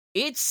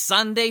It's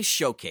Sunday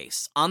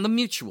Showcase on the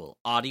Mutual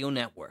Audio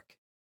Network.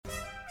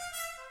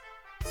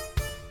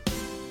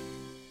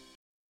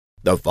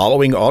 The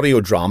following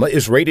audio drama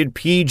is rated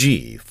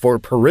PG for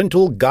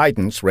parental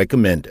guidance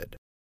recommended.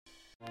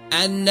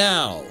 And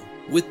now,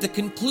 with the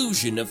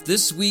conclusion of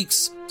this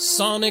week's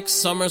Sonic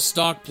Summer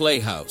Stock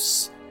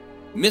Playhouse,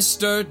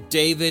 Mr.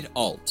 David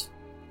Alt.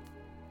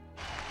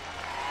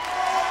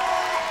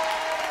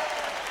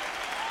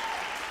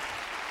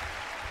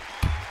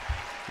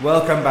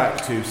 Welcome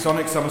back to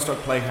Sonic Summerstock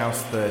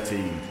Playhouse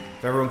 13.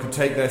 If everyone could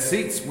take their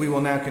seats, we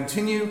will now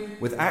continue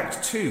with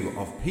Act 2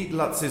 of Pete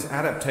Lutz's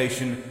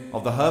adaptation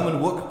of the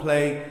Herman Wouk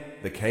play,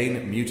 The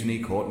Caine Mutiny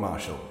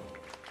Court-Martial.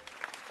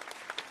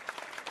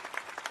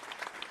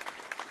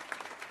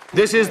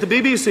 This is the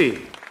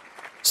BBC.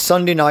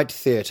 Sunday Night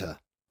Theatre,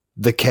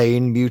 The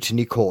Caine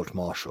Mutiny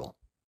Court-Martial.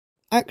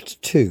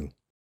 Act 2.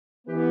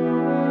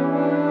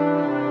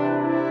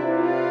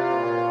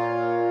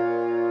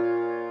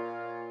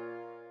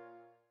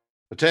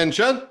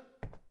 Attention!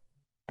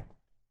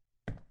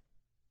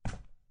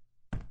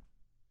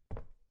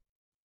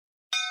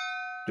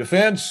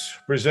 Defense,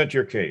 present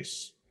your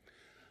case.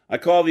 I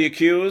call the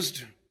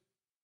accused.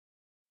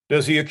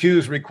 Does the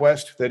accused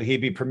request that he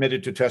be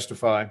permitted to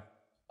testify?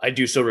 I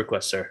do so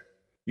request, sir.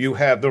 You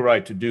have the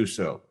right to do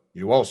so.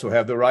 You also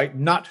have the right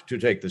not to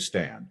take the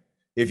stand.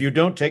 If you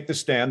don't take the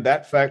stand,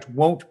 that fact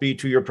won't be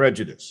to your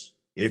prejudice.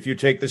 If you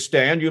take the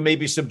stand, you may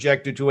be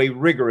subjected to a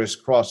rigorous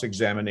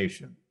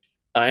cross-examination.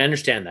 I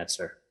understand that,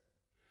 sir.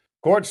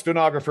 Court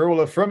stenographer will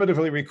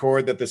affirmatively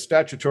record that the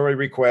statutory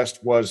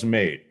request was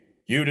made.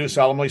 You do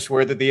solemnly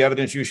swear that the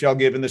evidence you shall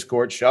give in this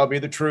court shall be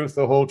the truth,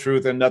 the whole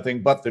truth, and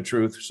nothing but the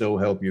truth, so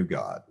help you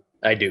God.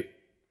 I do.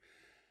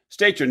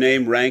 State your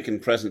name, rank, and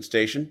present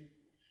station.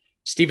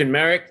 Stephen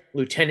Merrick,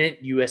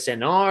 Lieutenant,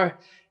 USNR,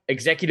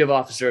 Executive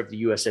Officer of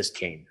the USS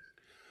Caine.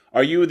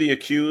 Are you the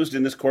accused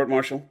in this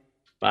court-martial?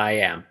 I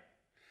am.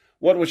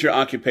 What was your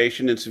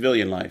occupation in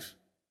civilian life?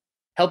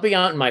 Helping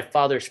out in my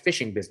father's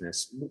fishing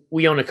business.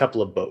 We own a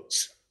couple of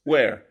boats.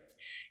 Where?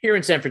 Here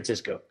in San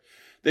Francisco.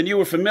 Then you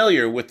were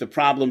familiar with the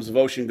problems of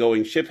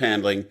ocean-going ship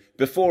handling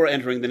before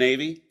entering the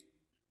Navy?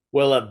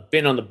 Well, I've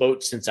been on the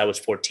boat since I was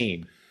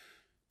 14.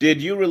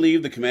 Did you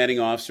relieve the commanding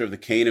officer of the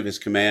Caine of his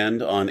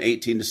command on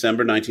 18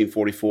 December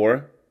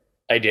 1944?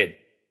 I did.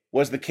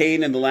 Was the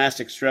Caine in the last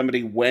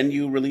extremity when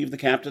you relieved the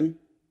captain?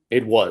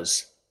 It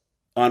was.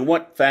 On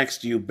what facts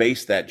do you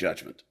base that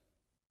judgment?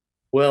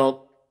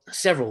 Well,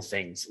 several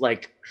things.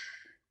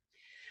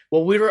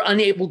 We were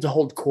unable to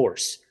hold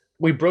course.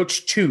 We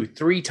broached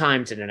 3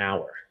 times in an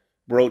hour.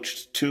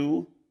 Broached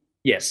 2?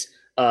 Yes.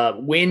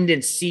 Wind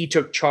and sea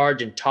took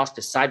charge and tossed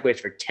us sideways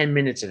for 10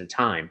 minutes at a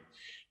time.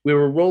 We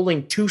were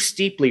rolling too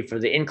steeply for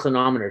the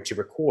inclinometer to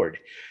record.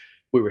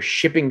 We were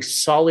shipping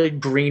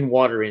solid green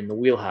water in the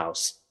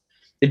wheelhouse.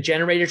 The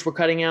generators were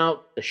cutting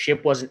out. The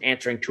ship wasn't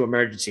answering to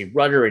emergency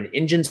rudder and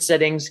engine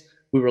settings.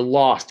 We were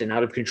lost and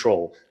out of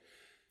control.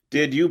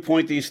 Did you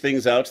point these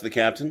things out to the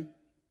captain?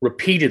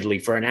 Repeatedly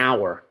for an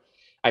hour.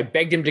 I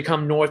begged him to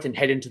come north and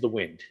head into the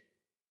wind.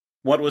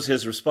 What was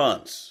his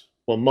response?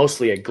 Well,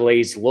 mostly a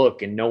glazed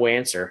look and no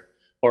answer,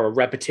 or a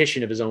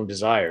repetition of his own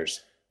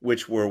desires.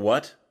 Which were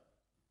what?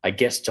 I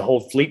guess to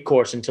hold fleet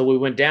course until we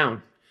went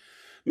down.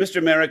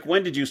 Mr. Merrick,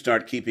 when did you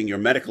start keeping your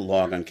medical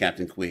log on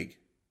Captain Queeg?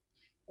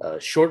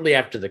 Shortly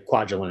after the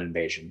Kwajalein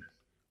invasion.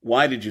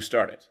 Why did you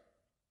start it?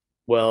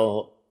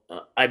 Well,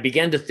 I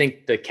began to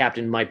think the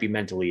captain might be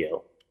mentally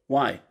ill.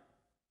 Why?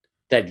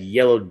 That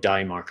yellow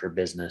dye marker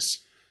business.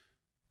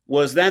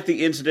 Was that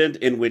the incident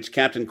in which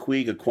Captain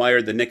Queeg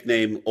acquired the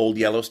nickname Old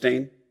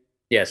Yellowstain?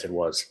 Yes, it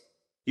was.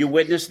 You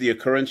witnessed the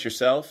occurrence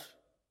yourself?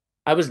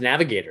 I was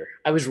navigator.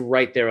 I was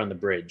right there on the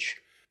bridge.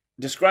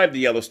 Describe the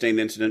Yellowstain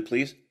incident,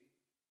 please.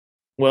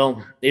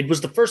 Well, it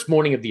was the first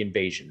morning of the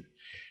invasion.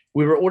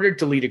 We were ordered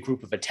to lead a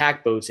group of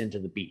attack boats into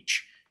the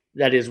beach.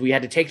 That is, we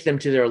had to take them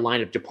to their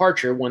line of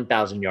departure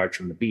 1,000 yards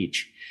from the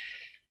beach.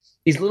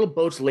 These little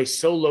boats lay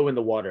so low in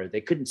the water,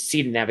 they couldn't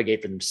see to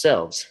navigate for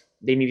themselves.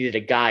 They needed a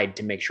guide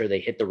to make sure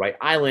they hit the right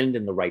island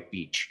and the right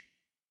beach.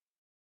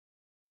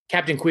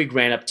 Captain Queeg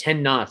ran up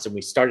 10 knots and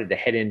we started to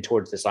head in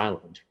towards this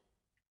island.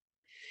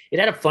 It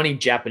had a funny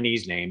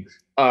Japanese name.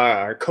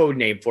 Our code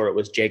name for it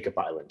was Jacob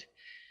Island.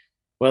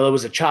 Well, it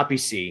was a choppy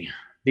sea.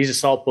 These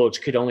assault boats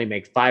could only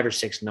make 5 or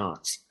 6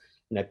 knots.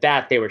 And at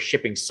that, they were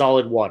shipping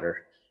solid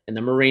water, and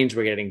the Marines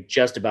were getting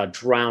just about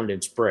drowned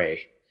in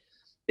spray.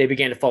 They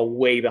began to fall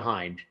way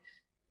behind.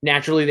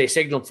 Naturally, they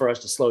signaled for us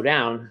to slow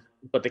down,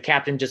 but the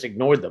captain just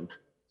ignored them.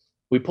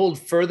 We pulled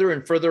further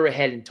and further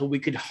ahead until we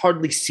could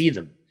hardly see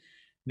them.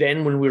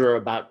 Then, when we were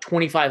about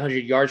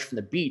 2,500 yards from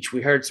the beach,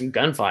 we heard some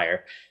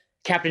gunfire.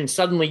 Captain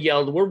suddenly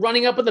yelled, "We're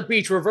running up on the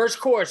beach, reverse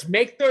course,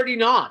 make 30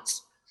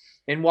 knots."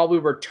 And while we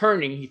were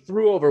turning, he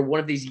threw over one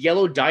of these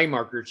yellow dye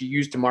markers you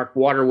use to mark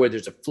water where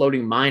there's a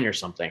floating mine or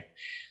something.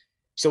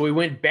 So we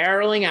went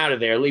barreling out of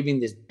there, leaving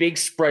this big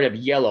spread of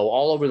yellow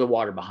all over the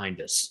water behind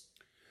us.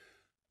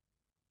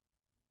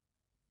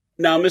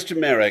 Now, Mr.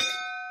 Merrick.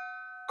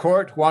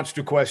 Court wants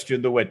to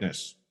question the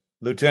witness.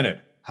 Lieutenant,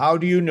 how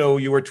do you know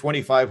you were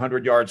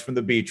 2,500 yards from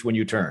the beach when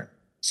you turned?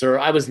 Sir,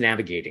 I was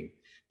navigating.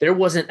 There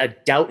wasn't a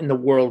doubt in the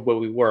world where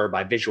we were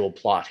by visual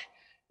plot,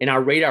 and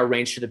our radar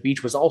range to the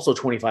beach was also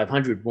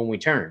 2,500 when we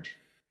turned.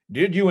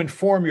 Did you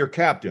inform your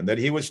captain that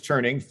he was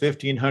turning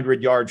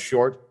 1,500 yards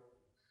short?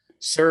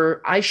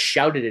 Sir, I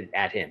shouted it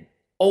at him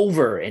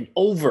over and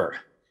over.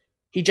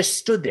 He just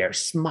stood there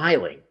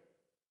smiling.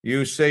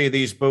 You say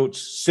these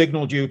boats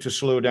signaled you to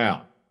slow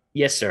down?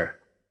 Yes, sir,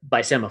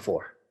 by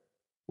semaphore.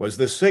 Was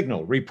the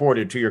signal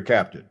reported to your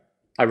captain?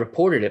 I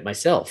reported it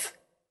myself.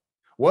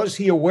 Was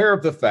he aware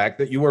of the fact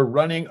that you were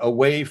running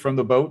away from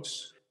the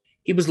boats?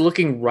 He was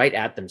looking right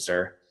at them,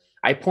 sir.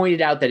 I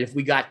pointed out that if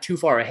we got too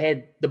far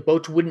ahead, the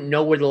boats wouldn't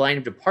know where the line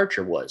of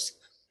departure was.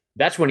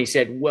 That's when he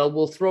said, well,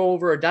 we'll throw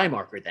over a die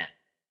marker then.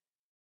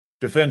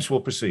 Defense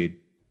will proceed.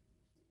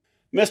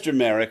 Mr.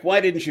 Merrick, why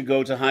didn't you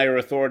go to higher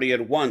authority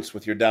at once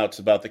with your doubts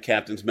about the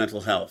captain's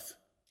mental health?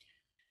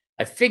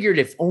 I figured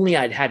if only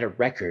I'd had a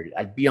record,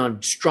 I'd be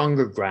on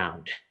stronger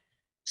ground.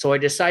 So I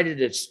decided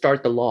to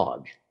start the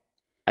log.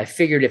 I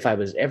figured if I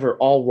was ever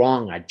all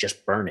wrong, I'd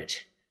just burn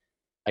it.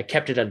 I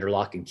kept it under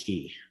lock and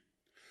key.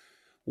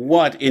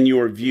 What, in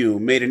your view,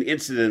 made an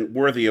incident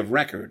worthy of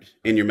record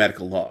in your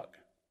medical log?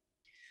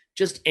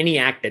 Just any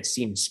act that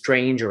seemed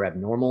strange or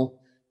abnormal,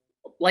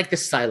 like the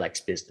Silex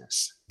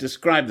business.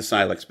 Describe the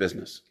Silex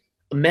business.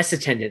 A mess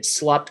attendant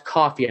slopped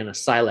coffee on a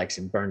Silex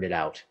and burned it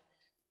out.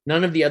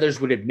 None of the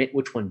others would admit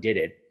which one did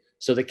it,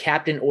 so the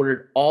captain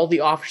ordered all the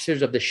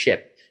officers of the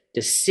ship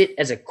to sit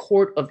as a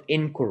court of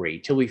inquiry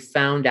till we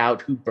found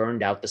out who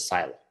burned out the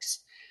Silex.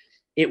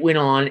 It went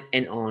on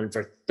and on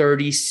for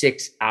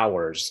 36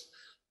 hours.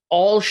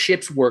 All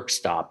ship's work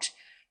stopped.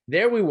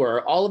 There we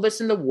were, all of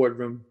us in the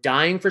wardroom,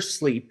 dying for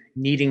sleep,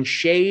 needing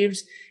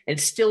shaves, and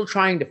still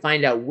trying to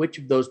find out which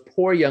of those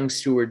poor young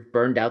stewards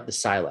burned out the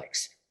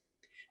Silex.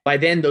 By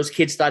then, those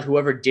kids thought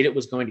whoever did it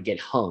was going to get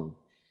hung.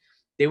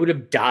 They would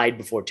have died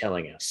before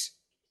telling us.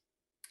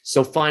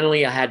 So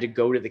finally, I had to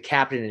go to the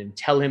captain and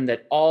tell him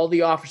that all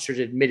the officers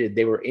admitted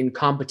they were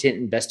incompetent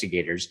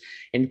investigators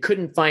and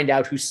couldn't find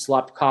out who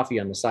slopped coffee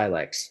on the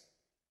Silex.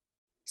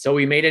 So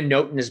he made a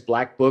note in his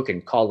black book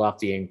and called off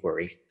the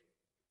inquiry.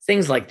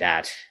 Things like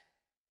that.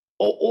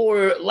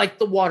 Or like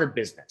the water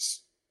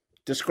business.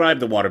 Describe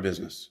the water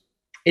business.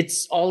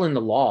 It's all in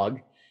the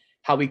log.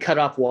 How we cut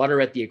off water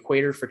at the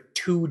equator for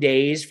 2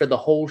 days for the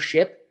whole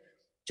ship,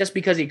 just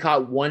because he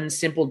caught one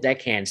simple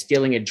deckhand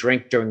stealing a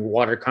drink during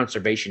water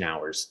conservation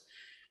hours.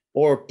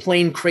 Or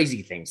plain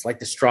crazy things like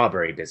the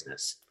strawberry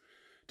business.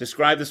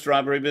 Describe the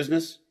strawberry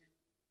business.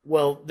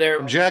 Well, there...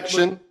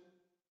 Objection.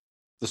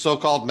 The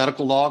so-called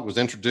medical log was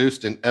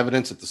introduced in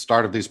evidence at the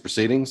start of these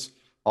proceedings.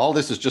 All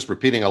this is just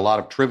repeating a lot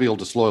of trivial,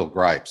 disloyal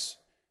gripes.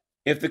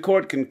 If the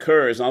court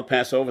concurs, I'll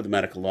pass over the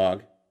medical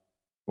log.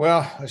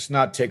 Well, let's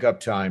not take up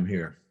time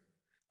here.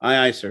 Aye,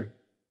 aye, sir.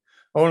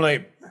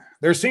 Only,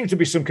 there seems to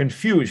be some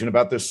confusion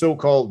about the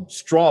so-called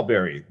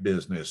strawberry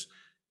business.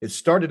 It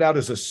started out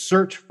as a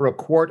search for a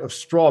quart of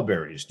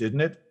strawberries,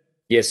 didn't it?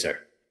 Yes, sir.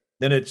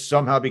 Then it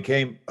somehow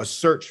became a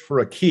search for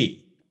a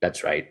key.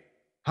 That's right.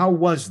 How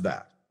was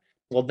that?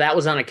 Well, that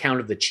was on account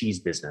of the cheese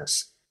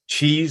business.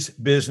 Cheese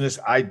business?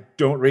 I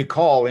don't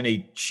recall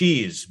any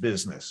cheese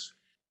business.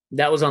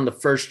 That was on the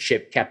first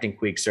ship Captain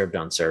Queeg served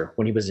on, sir,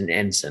 when he was an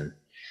ensign.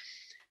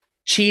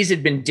 Cheese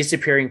had been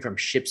disappearing from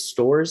ship's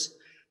stores.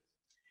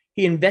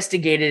 He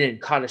investigated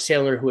and caught a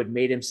sailor who had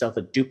made himself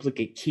a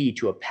duplicate key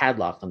to a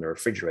padlock on the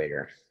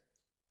refrigerator.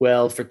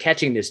 Well, for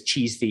catching this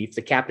cheese thief,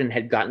 the captain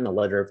had gotten a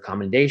letter of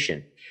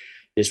commendation.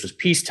 This was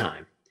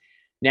peacetime.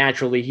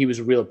 Naturally, he was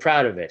real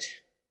proud of it.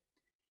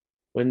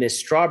 When this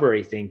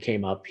strawberry thing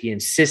came up, he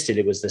insisted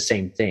it was the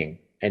same thing,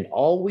 and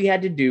all we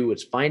had to do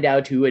was find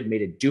out who had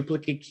made a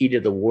duplicate key to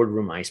the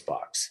wardroom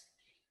icebox.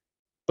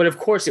 But of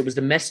course, it was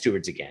the mess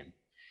stewards again.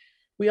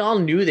 We all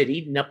knew they'd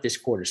eaten up this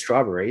quart of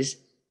strawberries.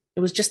 It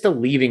was just the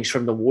leavings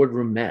from the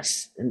wardroom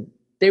mess, and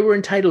they were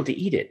entitled to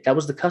eat it. That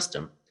was the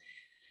custom.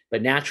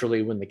 But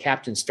naturally, when the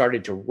captain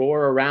started to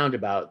roar around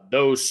about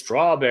those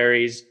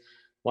strawberries,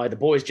 why, the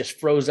boys just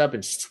froze up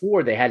and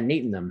swore they hadn't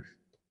eaten them.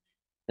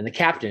 And the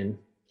captain,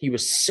 he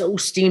was so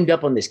steamed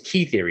up on this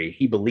key theory,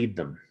 he believed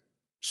them.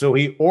 So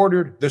he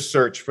ordered the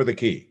search for the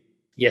key.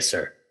 Yes,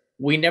 sir.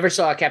 We never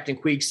saw Captain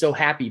Queeg so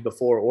happy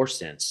before or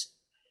since.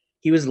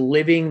 He was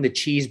living the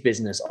cheese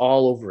business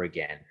all over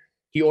again.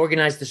 He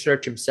organized the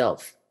search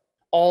himself.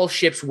 All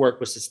ship's work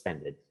was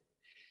suspended.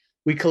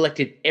 We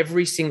collected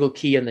every single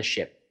key on the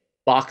ship,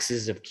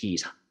 boxes of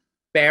keys,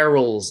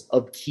 barrels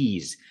of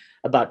keys,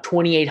 about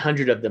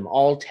 2,800 of them,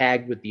 all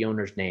tagged with the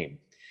owner's name.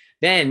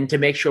 Then, to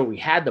make sure we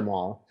had them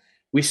all,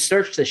 we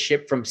searched the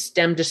ship from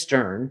stem to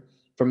stern,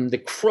 from the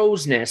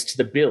crow's nest to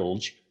the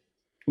bilge.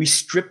 We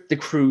stripped the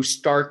crew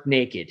stark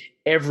naked,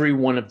 every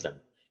one of them,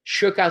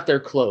 shook out their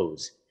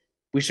clothes.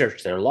 We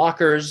searched their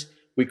lockers.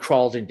 We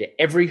crawled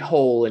into every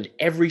hole and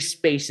every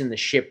space in the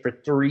ship for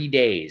 3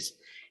 days,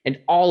 and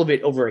all of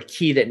it over a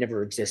key that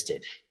never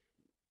existed.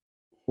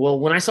 Well,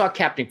 when I saw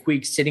Captain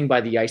Queeg sitting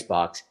by the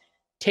icebox,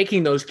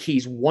 taking those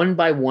keys one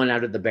by one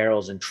out of the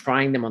barrels and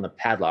trying them on the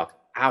padlock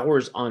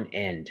hours on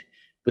end,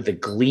 with a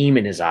gleam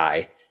in his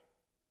eye.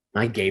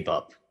 I gave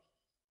up.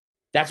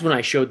 That's when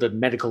I showed the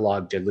medical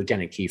log to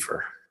Lieutenant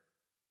Kiefer.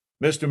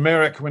 Mr.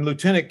 Merrick, when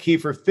Lieutenant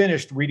Kiefer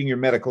finished reading your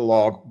medical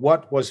log,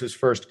 what was his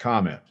first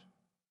comment?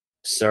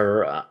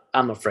 Sir,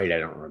 I'm afraid I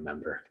don't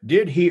remember.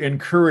 Did he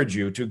encourage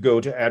you to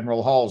go to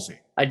Admiral Halsey?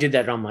 I did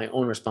that on my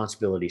own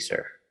responsibility,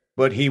 sir.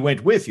 But he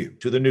went with you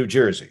to the New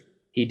Jersey?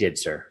 He did,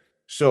 sir.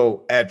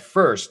 So, at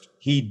first,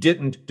 he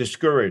didn't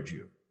discourage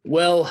you?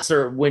 Well,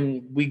 sir,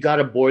 when we got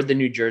aboard the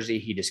New Jersey,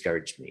 he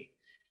discouraged me.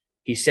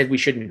 He said we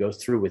shouldn't go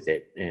through with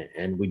it,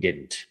 and we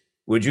didn't.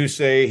 Would you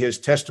say his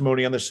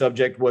testimony on the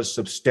subject was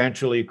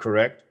substantially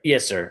correct?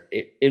 Yes, sir.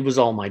 It was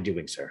all my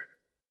doing, sir.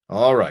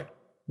 All right.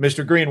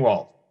 Mr.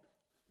 Greenwald.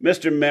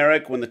 Mr.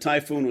 Merrick, when the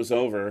typhoon was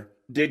over,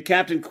 did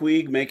Captain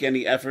Queeg make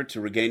any effort to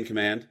regain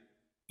command?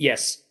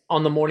 Yes,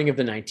 on the morning of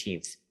the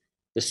 19th.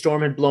 The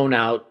storm had blown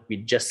out.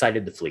 We'd just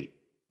sighted the fleet.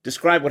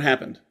 Describe what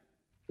happened.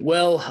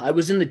 Well, I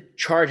was in the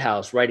chart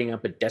house writing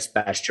up a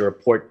dispatch to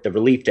report the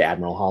relief to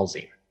Admiral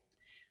Halsey.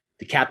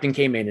 The captain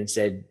came in and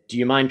said, "Do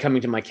you mind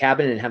coming to my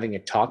cabin and having a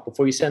talk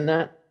before you send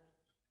that?"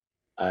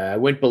 I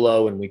went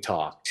below and we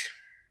talked.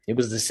 It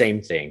was the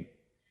same thing.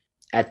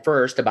 At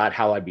first, about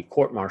how I'd be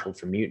court-martialed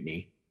for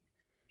mutiny.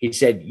 He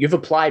said, "You've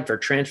applied for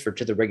transfer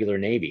to the regular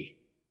Navy.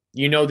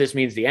 You know this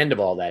means the end of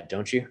all that,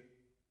 don't you?"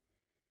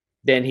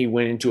 Then he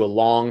went into a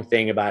long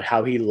thing about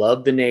how he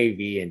loved the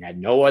Navy and had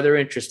no other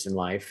interest in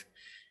life.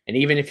 And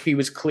even if he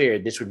was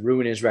cleared, this would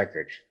ruin his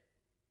record.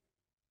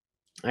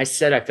 I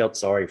said I felt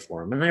sorry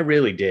for him, and I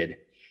really did.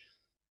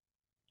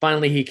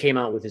 Finally, he came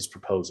out with his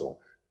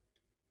proposal.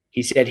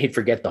 He said he'd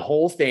forget the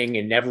whole thing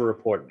and never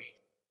report me.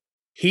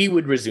 He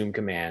would resume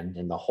command,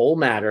 and the whole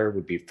matter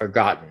would be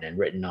forgotten and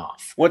written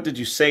off. What did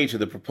you say to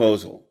the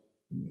proposal?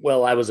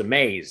 Well, I was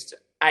amazed.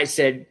 I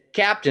said,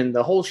 "Captain,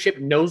 the whole ship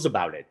knows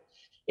about it.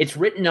 It's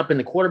written up in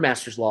the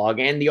quartermaster's log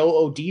and the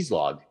OOD's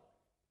log."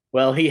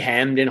 Well, he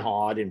hemmed and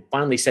hawed and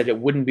finally said it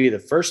wouldn't be the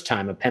first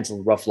time a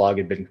penciled rough log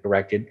had been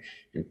corrected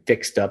and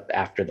fixed up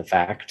after the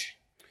fact.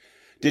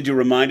 Did you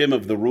remind him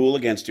of the rule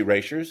against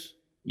erasures?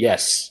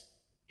 Yes.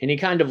 And he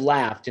kind of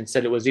laughed and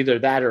said it was either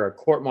that or a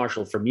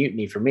court-martial for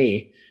mutiny for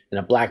me and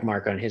a black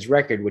mark on his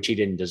record, which he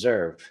didn't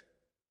deserve.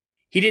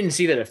 He didn't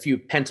see that a few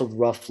penciled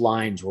rough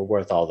lines were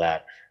worth all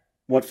that.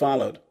 What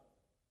followed?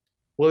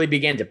 Well, he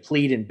began to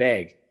plead and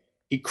beg.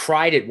 He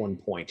cried at one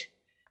point.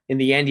 In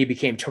the end, he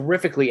became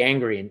terrifically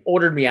angry and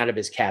ordered me out of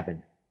his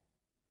cabin.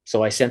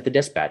 So I sent the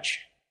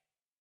dispatch.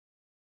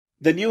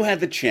 Then you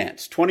had the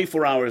chance,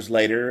 24 hours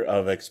later,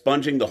 of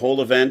expunging the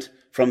whole event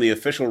from the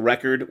official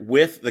record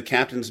with the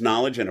captain's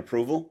knowledge and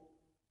approval?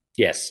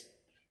 Yes.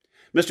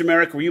 Mr.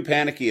 Merrick, were you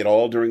panicky at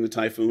all during the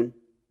typhoon?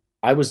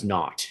 I was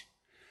not.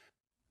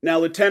 Now,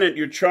 Lieutenant,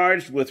 you're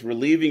charged with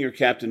relieving your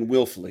captain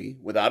willfully,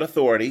 without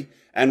authority,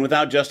 and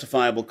without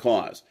justifiable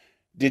cause.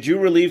 Did you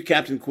relieve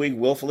Captain Queeg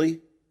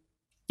willfully?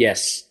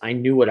 Yes, I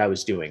knew what I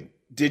was doing.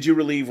 Did you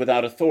relieve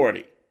without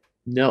authority?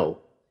 No.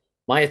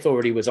 My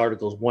authority was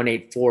Articles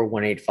 184,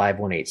 185,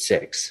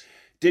 186.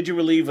 Did you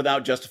relieve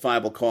without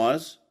justifiable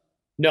cause?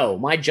 No,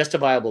 my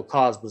justifiable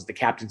cause was the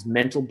captain's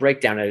mental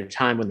breakdown at a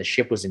time when the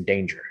ship was in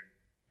danger.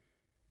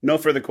 No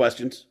further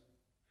questions.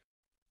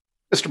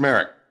 Mr.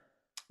 Merrick,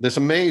 this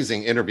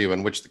amazing interview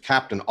in which the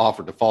captain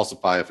offered to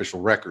falsify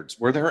official records,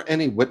 were there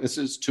any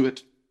witnesses to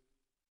it?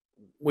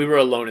 We were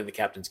alone in the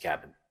captain's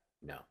cabin.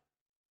 No.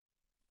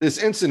 This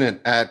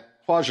incident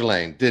at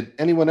Kwajalein, did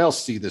anyone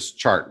else see this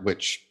chart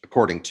which,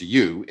 according to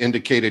you,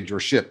 indicated your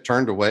ship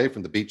turned away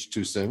from the beach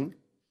too soon?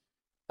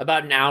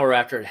 About an hour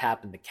after it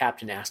happened, the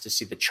captain asked to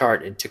see the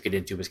chart and took it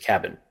into his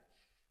cabin.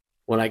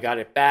 When I got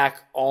it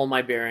back, all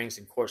my bearings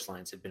and course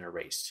lines had been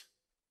erased.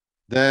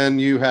 Then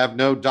you have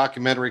no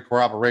documentary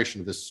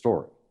corroboration of this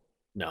story?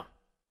 No.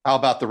 How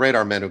about the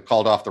radar men who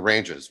called off the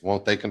ranges?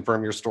 Won't they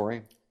confirm your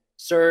story?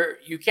 Sir,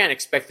 you can't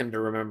expect them to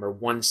remember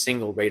one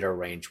single radar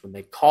range when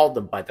they called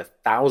them by the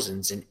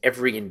thousands in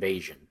every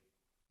invasion.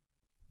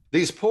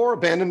 These poor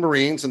abandoned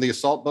Marines and the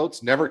assault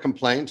boats never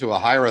complained to a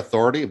higher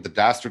authority of the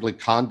dastardly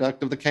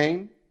conduct of the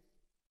Kane?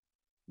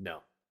 No.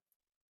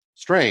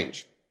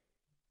 Strange.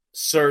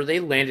 Sir,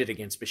 they landed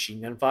against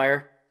machine gun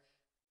fire.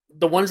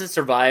 The ones that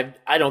survived,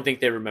 I don't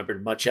think they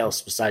remembered much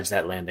else besides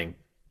that landing.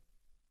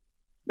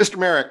 Mr.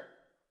 Merrick,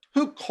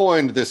 who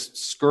coined this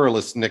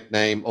scurrilous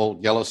nickname,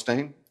 Old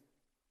Yellowstain?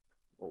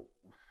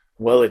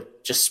 Well,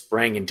 it just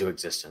sprang into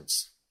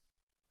existence.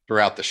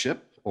 Throughout the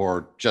ship,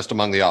 or just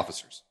among the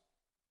officers?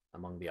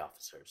 Among the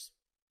officers.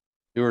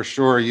 You are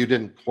sure you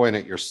didn't coin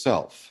it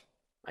yourself?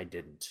 I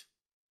didn't.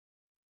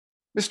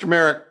 Mr.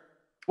 Merrick,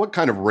 what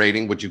kind of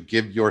rating would you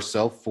give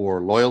yourself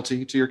for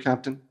loyalty to your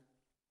captain?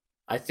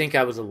 I think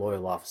I was a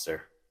loyal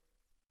officer.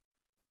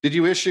 Did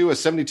you issue a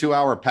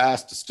 72-hour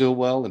pass to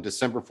Stillwell in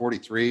December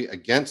 43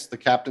 against the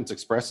captain's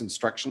express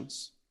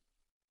instructions?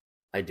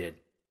 I did.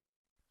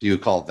 Do you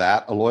call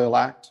that a loyal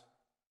act?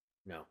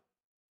 No.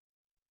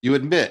 You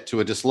admit to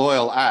a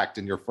disloyal act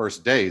in your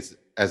first days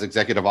as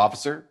executive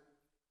officer?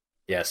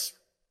 Yes.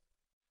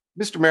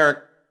 Mr. Merrick,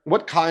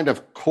 what kind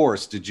of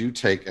course did you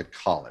take at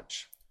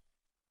college?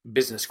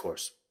 Business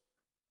course.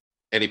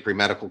 Any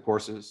pre-medical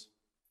courses?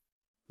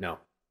 No.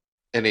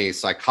 Any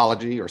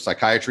psychology or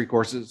psychiatry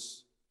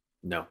courses?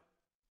 No.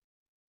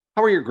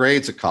 How were your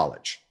grades at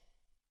college?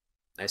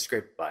 I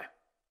scraped by.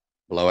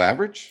 Below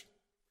average?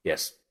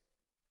 Yes.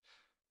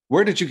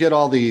 Where did you get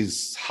all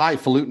these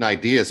highfalutin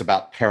ideas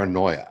about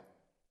paranoia?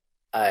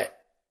 Out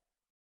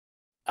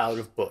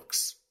of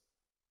books.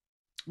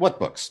 What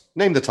books?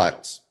 Name the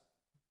titles.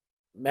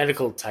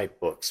 Medical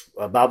type books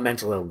about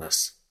mental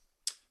illness.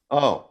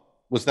 Oh,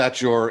 was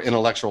that your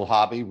intellectual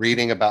hobby,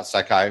 reading about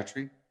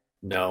psychiatry?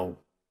 No.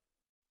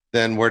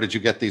 Then where did you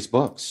get these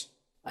books?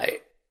 I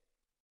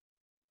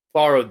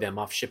borrowed them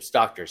off ship's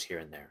doctors here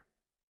and there.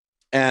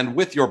 And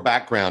with your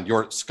background,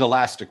 your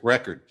scholastic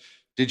record,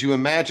 did you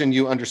imagine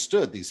you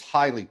understood these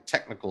highly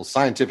technical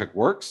scientific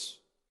works?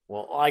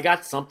 Well, I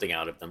got something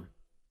out of them.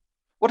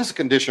 What is a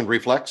conditioned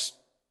reflex?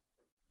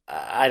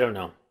 I don't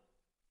know.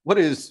 What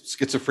is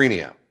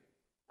schizophrenia?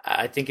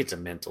 I think it's a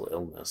mental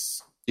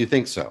illness. You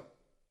think so?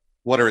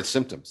 What are its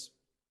symptoms?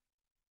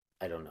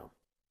 I don't know.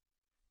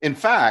 In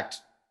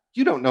fact,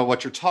 you don't know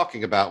what you're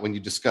talking about when you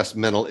discuss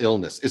mental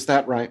illness. Is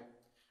that right?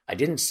 I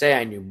didn't say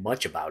I knew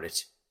much about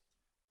it.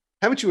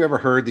 Haven't you ever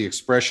heard the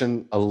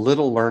expression, a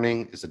little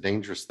learning is a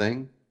dangerous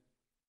thing?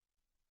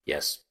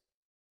 Yes.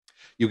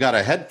 You got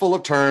a head full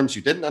of terms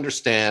you didn't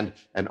understand,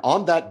 and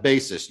on that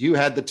basis, you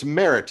had the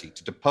temerity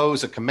to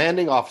depose a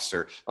commanding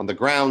officer on the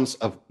grounds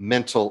of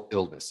mental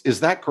illness. Is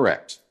that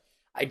correct?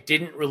 I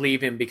didn't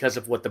relieve him because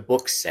of what the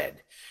book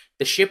said.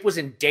 The ship was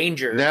in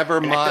danger.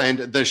 Never mind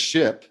the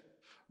ship.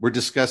 We're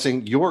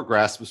discussing your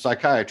grasp of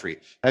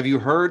psychiatry. Have you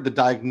heard the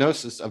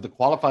diagnosis of the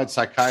qualified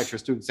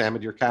psychiatrist who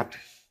examined your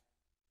captain?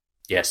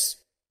 Yes.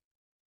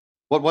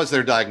 What was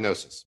their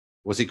diagnosis?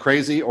 Was he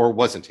crazy or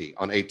wasn't he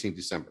on 18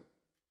 December?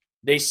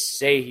 They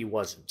say he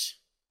wasn't.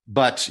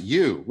 But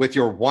you, with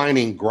your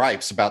whining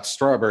gripes about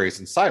strawberries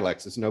and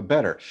silex, is no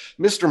better.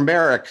 Mr.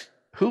 Merrick,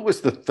 who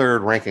was the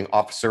third ranking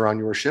officer on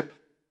your ship?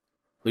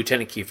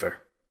 Lieutenant Kiefer.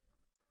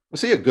 Was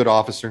he a good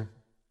officer?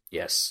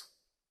 Yes.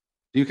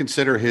 Do you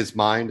consider his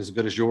mind as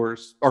good as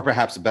yours? Or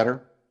perhaps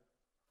better?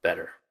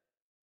 Better.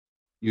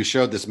 You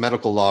showed this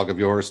medical log of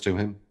yours to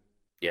him?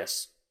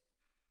 Yes.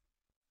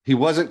 He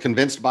wasn't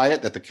convinced by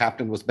it that the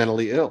captain was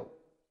mentally ill?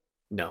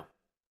 No.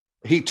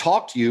 He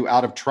talked you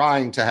out of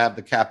trying to have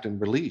the captain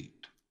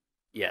relieved?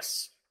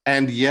 Yes.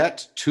 And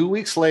yet, 2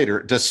 weeks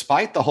later,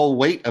 despite the whole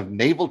weight of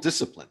naval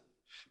discipline,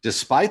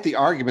 despite the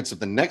arguments of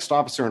the next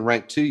officer in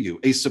rank to you,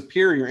 a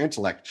superior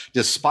intellect,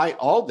 despite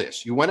all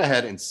this, you went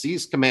ahead and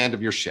seized command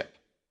of your ship.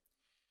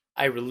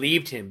 I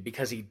relieved him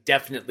because he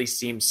definitely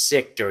seemed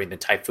sick during the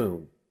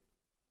typhoon.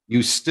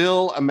 You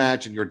still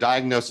imagine your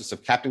diagnosis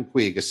of Captain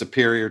Queeg is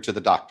superior to the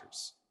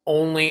doctor's?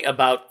 Only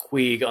about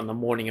Queeg on the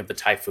morning of the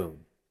typhoon.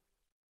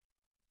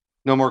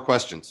 No more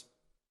questions.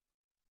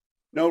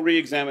 No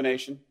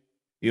re-examination.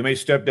 You may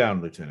step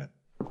down, Lieutenant.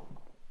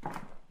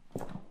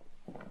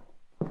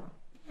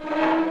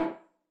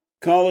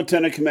 Call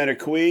Lieutenant Commander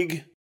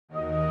Queeg.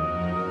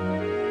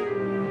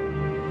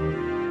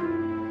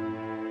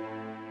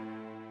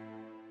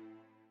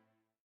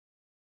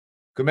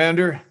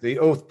 Commander, the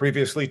oath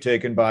previously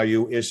taken by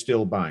you is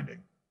still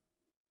binding.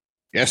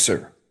 Yes,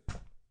 sir.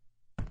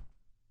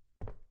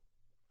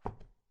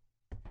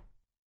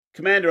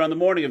 Commander, on the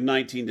morning of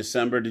 19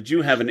 December, did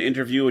you have an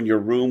interview in your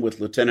room with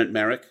Lieutenant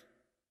Merrick?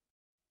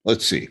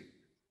 Let's see.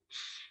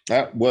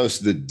 That was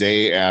the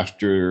day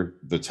after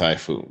the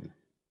typhoon.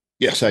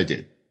 Yes, I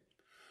did.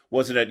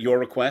 Was it at your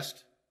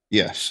request?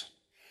 Yes.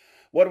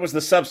 What was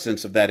the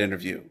substance of that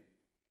interview?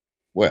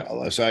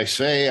 Well, as I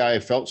say, I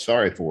felt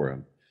sorry for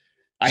him.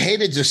 I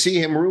hated to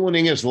see him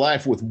ruining his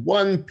life with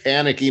one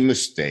panicky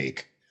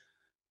mistake,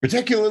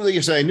 particularly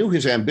as I knew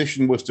his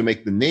ambition was to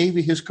make the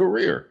Navy his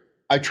career.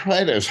 I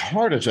tried as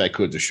hard as I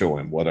could to show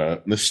him what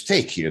a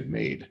mistake he had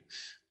made.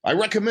 I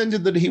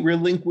recommended that he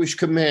relinquish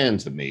command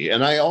to me,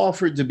 and I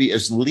offered to be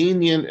as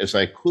lenient as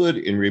I could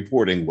in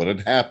reporting what had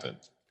happened.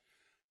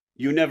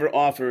 You never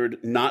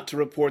offered not to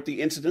report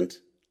the incident?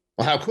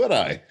 Well, how could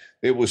I?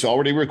 It was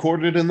already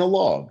recorded in the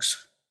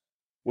logs.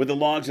 Were the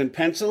logs in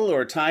pencil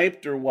or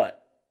typed or what?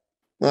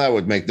 Well, that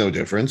would make no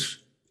difference.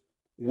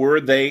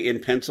 Were they in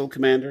pencil,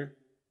 Commander?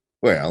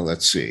 Well,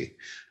 let's see.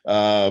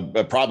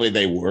 Probably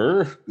they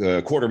were.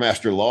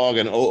 Quartermaster log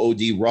and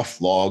OOD rough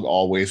log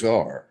always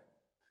are.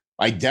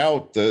 I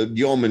doubt the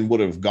yeoman would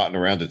have gotten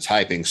around to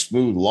typing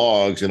smooth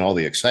logs in all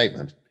the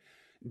excitement.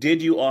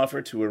 Did you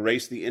offer to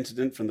erase the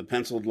incident from the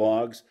penciled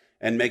logs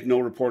and make no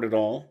report at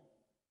all?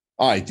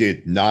 I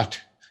did not.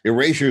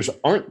 Erasures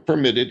aren't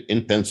permitted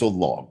in penciled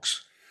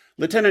logs.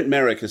 Lieutenant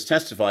Merrick has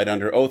testified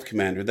under oath,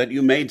 Commander, that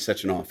you made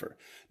such an offer.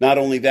 Not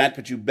only that,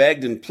 but you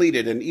begged and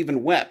pleaded and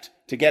even wept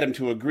to get him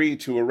to agree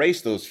to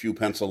erase those few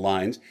pencil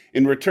lines,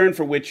 in return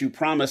for which you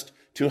promised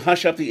to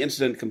hush up the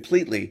incident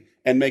completely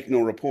and make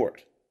no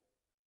report.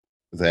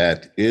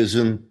 That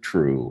isn't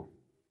true.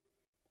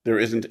 There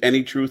isn't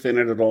any truth in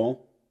it at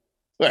all?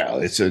 Well,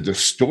 it's a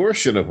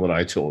distortion of what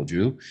I told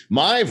you.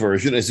 My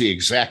version is the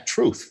exact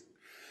truth.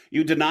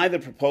 You deny the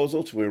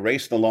proposal to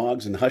erase the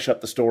logs and hush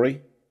up the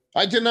story?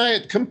 I deny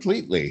it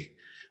completely.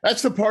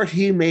 That's the part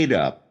he made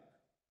up.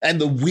 And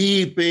the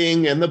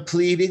weeping and the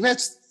pleading,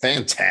 that's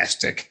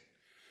fantastic.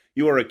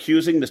 You are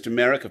accusing Mr.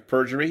 Merrick of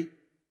perjury?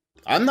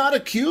 I'm not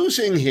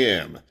accusing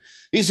him.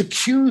 He's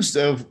accused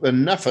of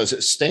enough as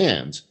it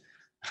stands.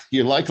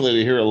 You're likely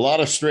to hear a lot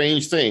of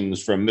strange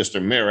things from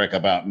Mr. Merrick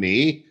about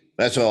me.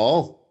 That's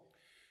all.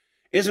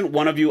 Isn't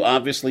one of you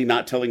obviously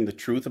not telling the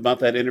truth about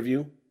that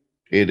interview?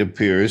 It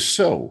appears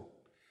so.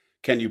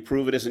 Can you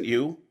prove it isn't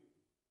you?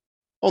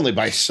 Only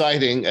by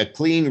citing a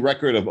clean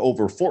record of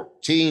over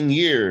 14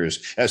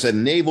 years as a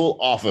naval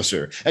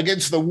officer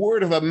against the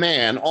word of a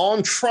man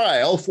on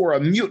trial for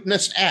a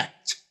mutinous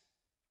act.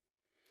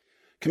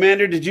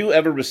 Commander, did you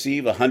ever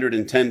receive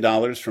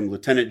 $110 from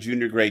Lieutenant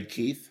Junior Grade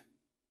Keith?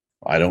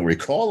 I don't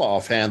recall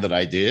offhand that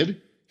I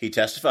did. He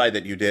testified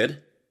that you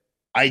did.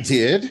 I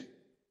did?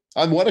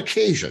 On what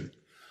occasion?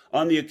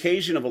 On the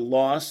occasion of a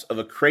loss of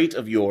a crate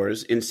of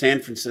yours in San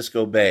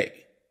Francisco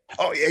Bay.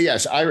 Oh,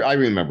 yes, I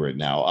remember it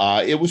now.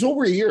 It was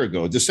over a year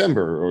ago,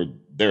 December or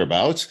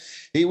thereabouts.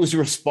 He was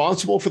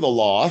responsible for the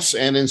loss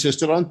and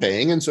insisted on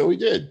paying, and so he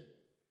did.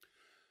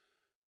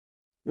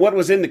 What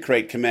was in the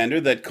crate, Commander,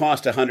 that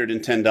cost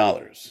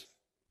 $110?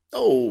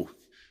 Oh,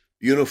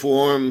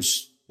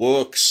 uniforms,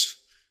 books,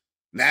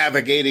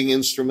 navigating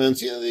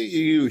instruments, the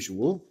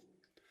usual.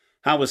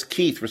 How was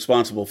Keith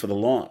responsible for the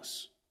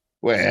loss?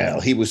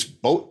 Well, he was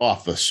boat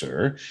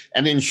officer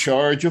and in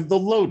charge of the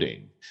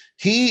loading.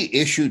 He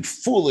issued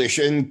foolish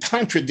and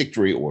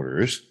contradictory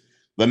orders.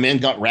 The men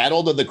got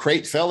rattled and the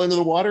crate fell into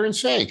the water and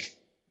sank.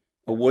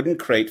 A wooden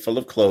crate full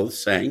of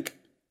clothes sank?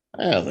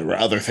 Well, there were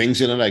other things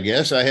in it, I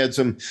guess. I had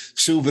some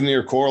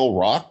souvenir coral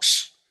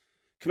rocks.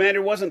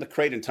 Commander, wasn't the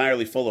crate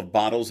entirely full of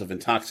bottles of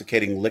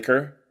intoxicating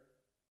liquor?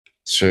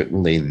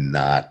 Certainly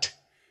not.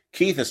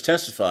 Keith has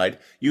testified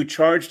you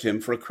charged him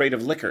for a crate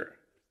of liquor.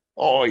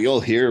 Oh,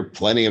 you'll hear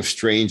plenty of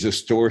strange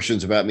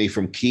distortions about me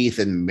from Keith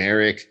and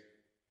Merrick.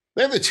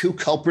 They're the two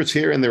culprits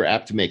here, and they're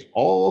apt to make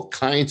all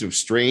kinds of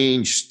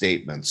strange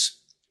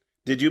statements.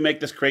 Did you make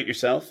this crate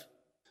yourself?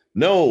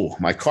 No,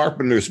 my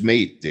carpenter's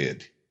mate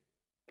did.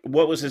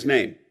 What was his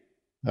name?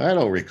 I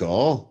don't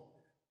recall.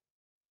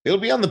 It'll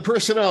be on the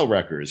personnel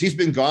records. He's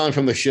been gone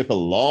from the ship a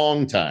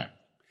long time.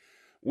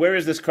 Where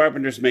is this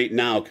carpenter's mate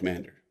now,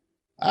 Commander?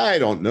 I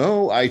don't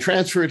know. I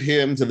transferred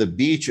him to the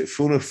beach at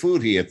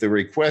Funafuti at the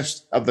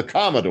request of the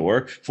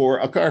Commodore for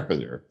a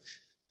carpenter.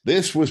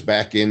 This was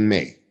back in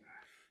May.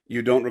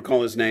 You don't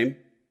recall his name?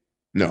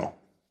 No.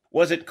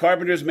 Was it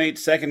carpenter's mate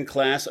second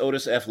class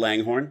Otis F.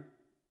 Langhorne?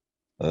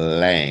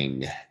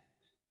 Langhorne.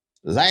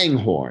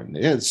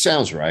 Yeah, it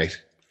sounds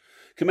right.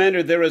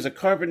 Commander, there is a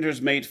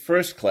carpenter's mate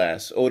first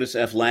class Otis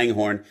F.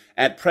 Langhorne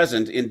at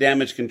present in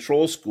damage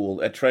control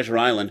school at Treasure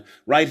Island,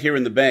 right here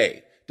in the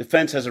bay.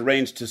 Defense has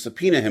arranged to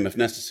subpoena him if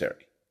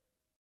necessary.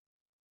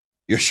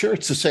 You're sure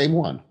it's the same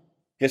one?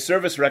 His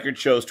service record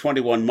shows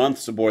 21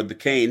 months aboard the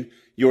Cane.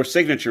 Your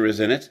signature is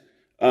in it.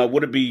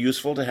 Would it be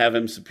useful to have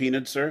him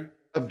subpoenaed, sir?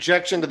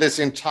 Objection to this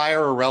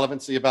entire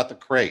irrelevancy about the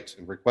crate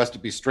and request to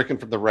be stricken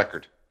from the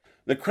record.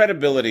 The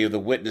credibility of the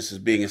witness is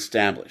being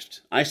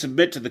established. I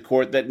submit to the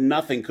court that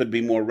nothing could be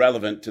more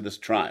relevant to this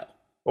trial.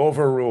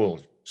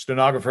 Overruled.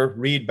 Stenographer,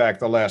 read back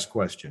the last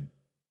question.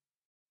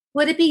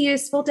 Would it be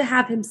useful to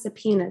have him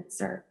subpoenaed,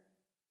 sir?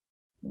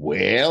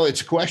 Well,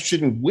 it's a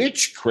question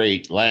which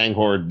crate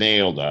Langhorne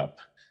nailed up.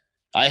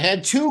 I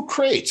had two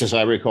crates, as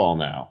I recall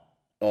now.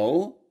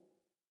 Oh?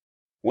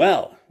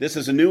 Well, this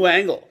is a new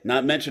angle,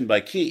 not mentioned by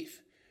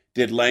Keith.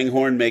 Did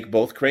Langhorne make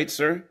both crates,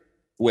 sir?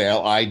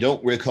 Well, I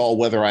don't recall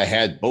whether I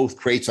had both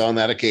crates on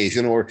that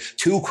occasion or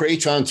two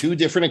crates on two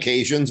different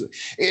occasions.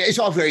 It's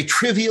all very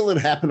trivial. It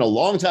happened a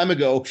long time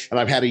ago, and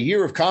I've had a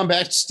year of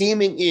combat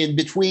steaming in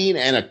between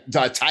and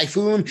a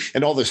typhoon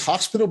and all this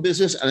hospital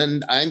business,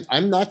 and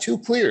I'm not too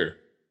clear.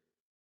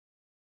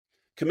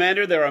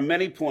 Commander, there are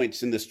many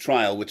points in this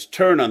trial which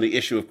turn on the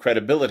issue of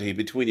credibility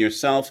between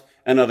yourself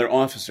and other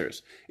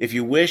officers. If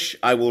you wish,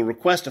 I will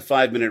request a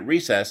 5-minute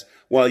recess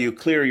while you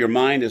clear your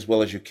mind as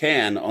well as you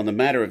can on the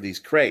matter of these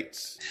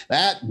crates.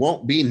 That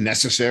won't be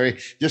necessary.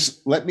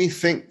 Just let me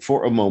think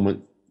for a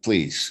moment,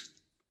 please.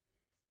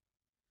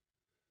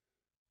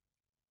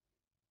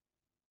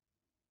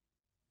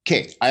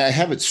 Okay, I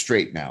have it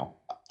straight now.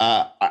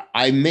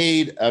 I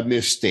made a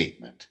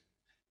misstatement.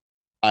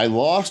 I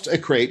lost a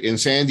crate in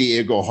San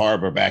Diego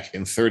Harbor back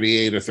in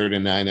 38 or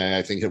 39,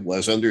 I think it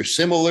was, under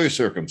similar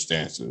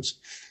circumstances.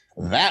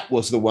 That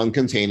was the one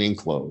containing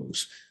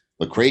clothes.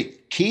 The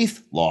crate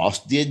Keith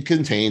lost did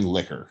contain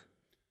liquor.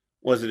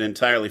 Was it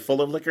entirely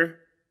full of liquor?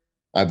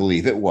 I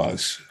believe it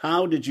was.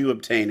 How did you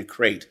obtain a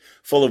crate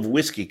full of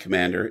whiskey,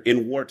 Commander,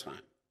 in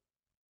wartime?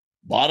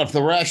 Bought up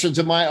the rations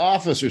of my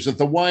officers at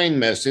the wine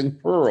mess in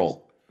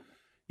Pearl.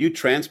 You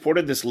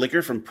transported this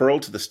liquor from Pearl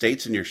to the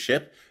States in your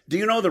ship? Do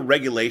you know the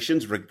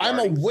regulations regarding... I'm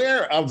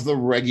aware of the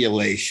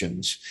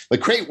regulations. The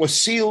crate was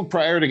sealed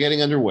prior to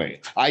getting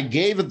underway. I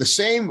gave it the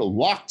same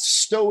locked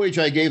stowage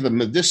I gave the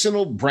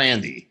medicinal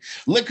brandy.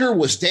 Liquor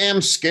was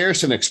damn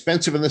scarce and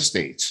expensive in the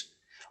States.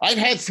 I'd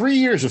had 3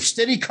 years of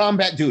steady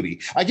combat duty.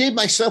 I gave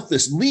myself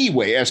this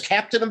leeway as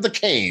captain of the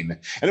Cane,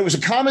 and it was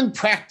a common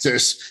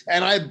practice,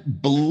 and I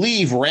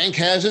believe rank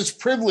has its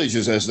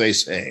privileges, as they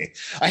say.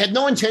 I had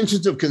no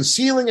intentions of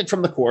concealing it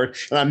from the court,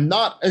 and I'm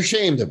not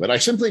ashamed of it. I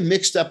simply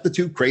mixed up the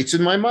two crates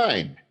in my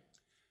mind.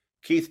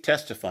 Keith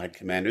testified,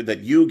 Commander,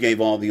 that you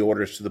gave all the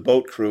orders to the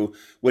boat crew,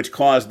 which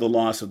caused the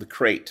loss of the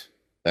crate.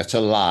 That's a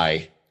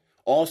lie.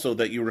 Also,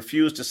 that you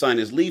refused to sign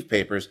his leave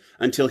papers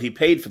until he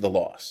paid for the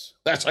loss.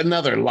 That's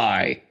another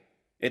lie.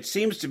 It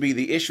seems to be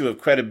the issue of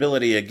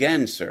credibility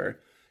again, sir.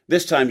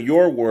 This time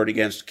your word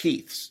against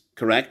Keith's,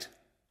 correct?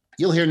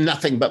 You'll hear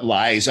nothing but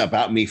lies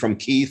about me from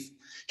Keith.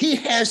 He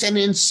has an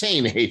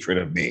insane hatred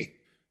of me.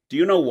 Do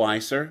you know why,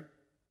 sir?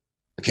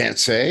 I can't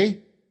say,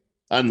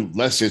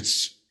 unless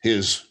it's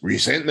his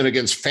resentment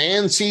against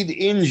fancied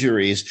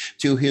injuries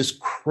to his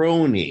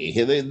crony,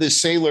 the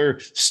sailor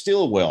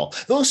Stillwell.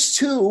 Those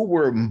two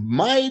were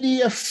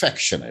mighty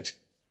affectionate.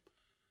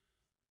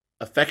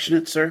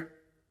 Affectionate, sir?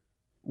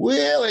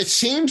 Well, it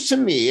seems to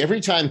me every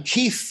time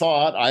Keith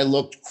thought I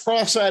looked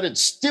cross-eyed at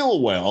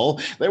Stillwell,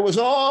 there was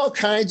all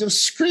kinds of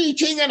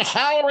screeching and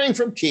hollering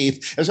from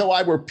Keith as though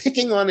I were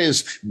picking on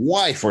his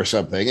wife or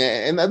something.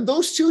 And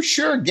those two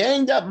sure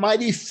ganged up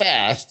mighty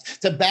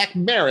fast to back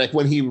Merrick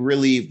when he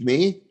relieved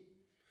me.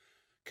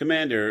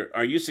 Commander,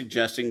 are you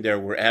suggesting there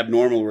were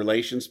abnormal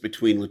relations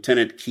between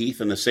Lieutenant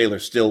Keith and the sailor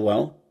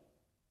Stillwell?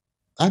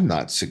 I'm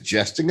not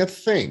suggesting a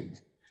thing.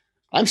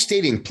 I'm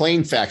stating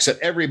plain facts that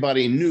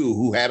everybody knew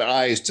who had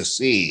eyes to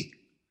see.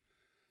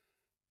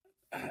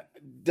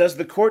 Does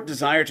the court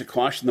desire to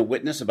caution the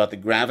witness about the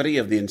gravity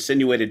of the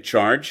insinuated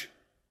charge?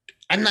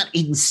 I'm not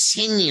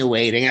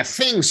insinuating a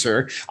thing,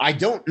 sir. I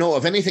don't know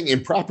of anything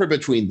improper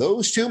between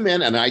those two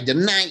men, and I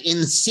deny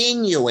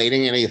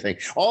insinuating anything.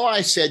 All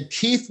I said,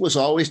 Keith was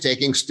always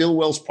taking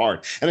Stillwell's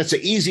part, and it's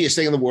the easiest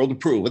thing in the world to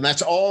prove, and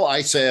that's all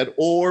I said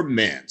or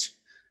meant.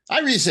 I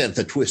resent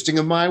the twisting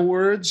of my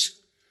words.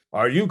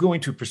 Are you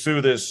going to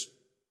pursue this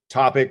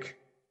topic?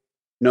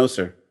 No,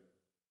 sir.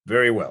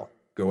 Very well.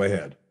 Go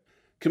ahead.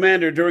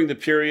 Commander, during the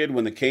period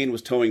when the Cane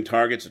was towing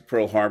targets at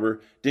Pearl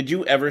Harbor, did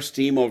you ever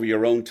steam over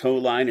your own tow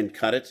line and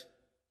cut it?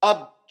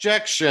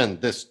 Objection!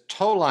 This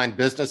tow line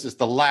business is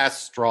the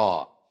last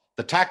straw.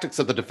 The tactics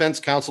of the defense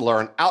counsel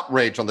are an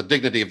outrage on the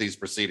dignity of these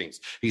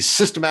proceedings. He's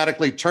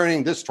systematically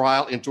turning this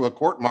trial into a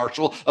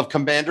court-martial of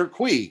Commander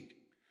Queeg.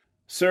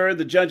 Sir,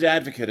 the judge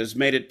advocate has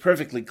made it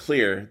perfectly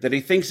clear that he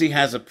thinks he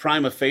has a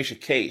prima facie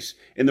case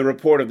in the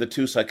report of the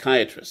two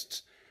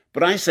psychiatrists.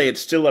 But I say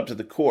it's still up to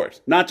the court,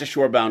 not to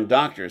shorebound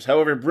doctors,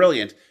 however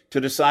brilliant, to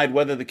decide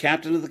whether the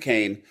captain of the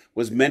Cane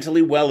was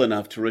mentally well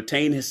enough to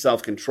retain his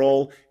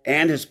self-control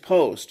and his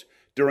post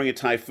during a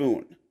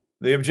typhoon.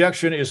 The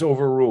objection is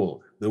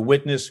overruled. The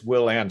witness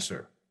will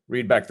answer.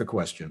 Read back the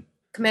question.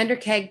 Commander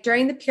Keg,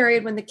 during the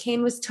period when the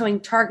Cane was towing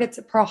targets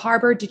at Pearl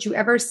Harbor, did you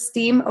ever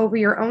steam over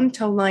your own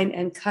tow line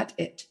and cut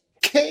it?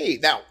 Okay,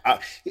 now,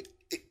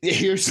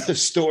 here's the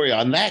story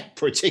on that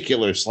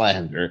particular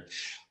slander.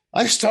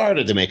 I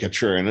started to make a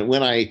turn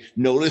when I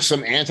noticed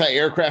some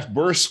anti-aircraft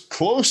bursts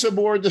close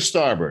aboard the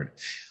starboard.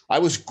 I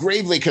was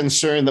gravely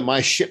concerned that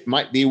my ship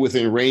might be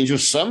within range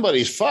of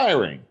somebody's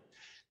firing.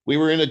 We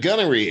were in a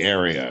gunnery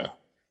area.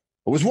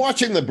 I was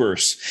watching the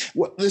bursts.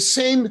 The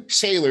same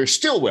sailor,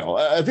 Stillwell,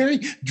 a very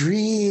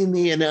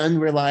dreamy and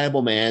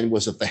unreliable man,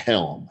 was at the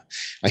helm.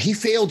 He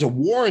failed to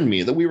warn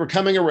me that we were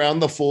coming around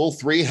the full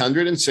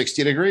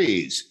 360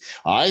 degrees.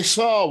 I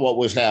saw what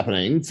was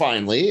happening,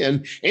 finally,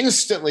 and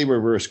instantly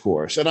reversed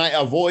course, and I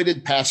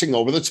avoided passing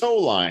over the tow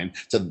line,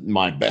 to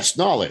my best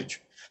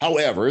knowledge.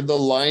 However, the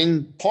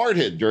line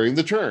parted during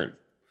the turn.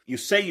 You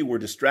say you were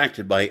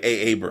distracted by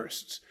AA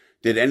bursts.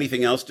 Did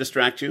anything else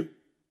distract you?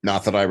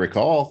 Not that I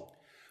recall.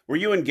 Were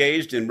you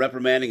engaged in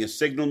reprimanding a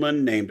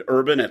signalman named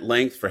Urban at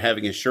length for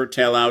having his shirt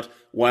tail out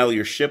while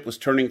your ship was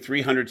turning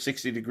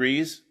 360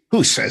 degrees?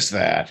 Who says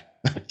that?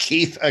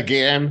 Keith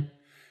again?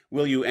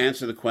 Will you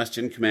answer the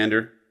question,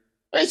 Commander?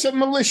 It's a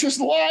malicious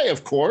lie,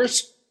 of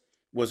course.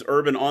 Was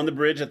Urban on the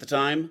bridge at the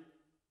time?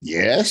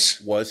 Yes.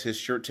 Was his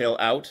shirt tail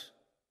out?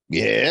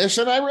 Yes,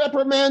 and I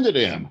reprimanded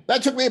him.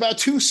 That took me about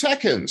 2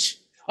 seconds.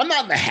 I'm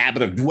not in the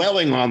habit of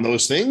dwelling on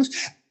those things.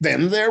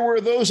 Then there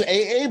were those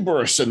AA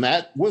bursts, and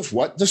that was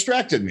what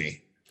distracted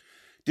me.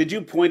 Did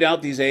you point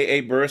out these AA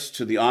bursts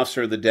to the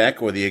officer of the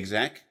deck or the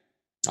exec?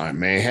 I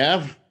may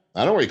have.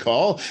 I don't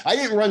recall. I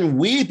didn't run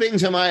weeping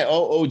to my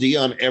OOD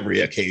on every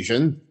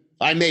occasion.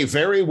 I may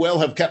very well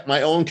have kept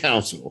my own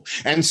counsel.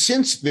 And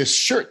since this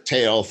shirt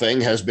tail thing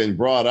has been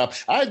brought up,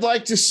 I'd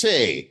like to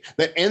say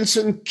that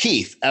Ensign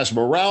Keith, as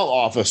morale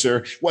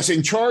officer, was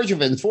in charge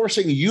of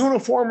enforcing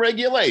uniform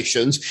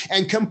regulations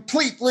and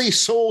completely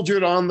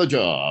soldiered on the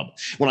job.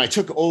 When I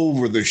took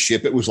over the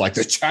ship, it was like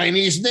the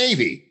Chinese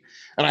Navy.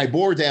 And I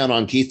bore down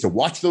on Keith to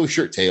watch those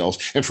shirt tails.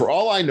 And for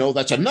all I know,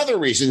 that's another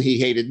reason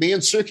he hated me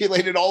and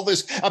circulated all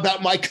this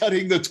about my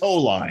cutting the tow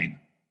line.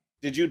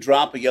 Did you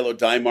drop a yellow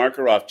dye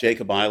marker off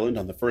Jacob Island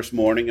on the first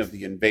morning of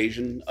the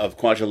invasion of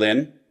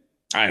Kwajalein?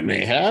 I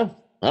may have.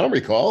 I don't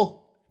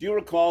recall. Do you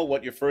recall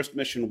what your first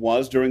mission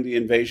was during the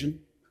invasion?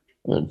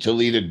 To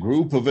lead a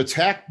group of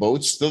attack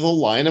boats to the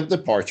line of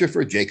departure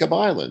for Jacob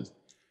Island.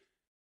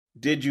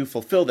 Did you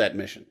fulfill that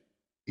mission?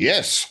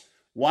 Yes.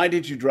 Why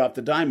did you drop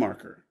the die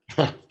marker?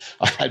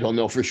 I don't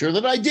know for sure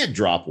that I did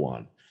drop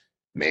one.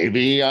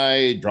 Maybe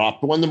I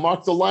dropped one to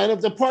mark the line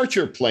of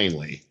departure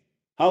plainly.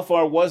 How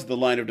far was the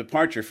line of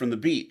departure from the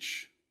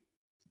beach?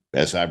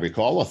 As I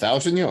recall,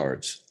 1,000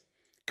 yards.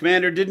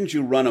 Commander, didn't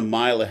you run a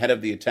mile ahead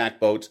of the attack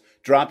boats,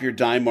 drop your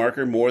die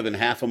marker more than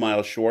half a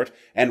mile short,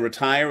 and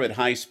retire at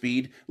high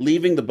speed,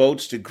 leaving the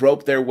boats to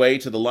grope their way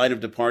to the line of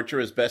departure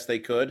as best they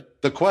could?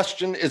 The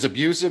question is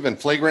abusive and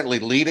flagrantly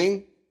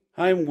leading.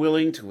 I'm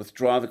willing to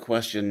withdraw the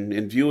question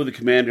in view of the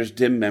Commander's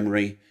dim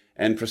memory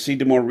and proceed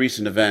to more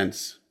recent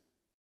events.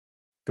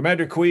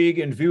 Commander Queeg,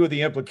 in view of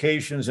the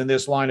implications in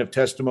this line of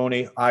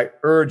testimony, I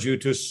urge you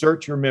to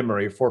search your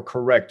memory for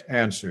correct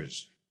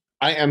answers.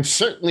 I am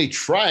certainly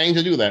trying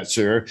to do that,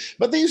 sir,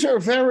 but these are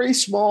very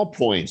small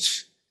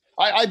points.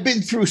 I've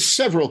been through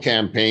several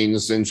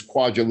campaigns since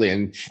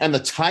Kwajalein and the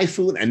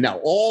Typhoon, and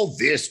now all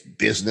this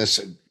business.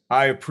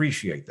 I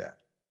appreciate that.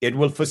 It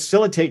will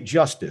facilitate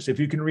justice if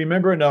you can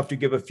remember enough to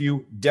give a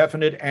few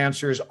definite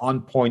answers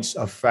on points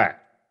of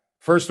fact.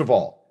 First of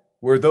all,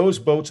 were those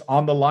boats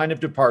on the line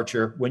of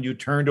departure when you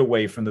turned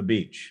away from the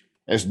beach?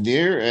 As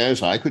near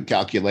as I could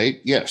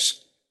calculate,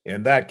 yes.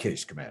 In that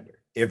case, Commander,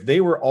 if they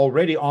were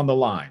already on the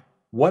line,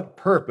 what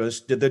purpose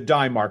did the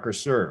die marker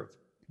serve?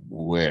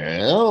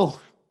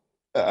 Well,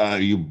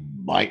 you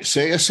might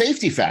say a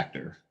safety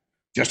factor.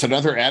 Just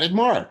another added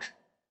mark.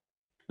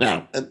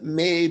 Now,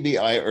 maybe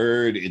I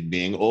erred in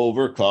being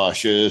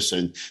overcautious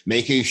and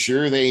making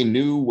sure they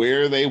knew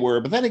where they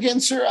were. But then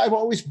again, sir, I've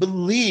always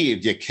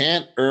believed you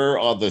can't err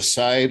on the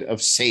side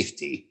of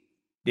safety.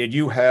 Did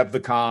you have the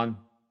con?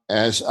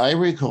 As I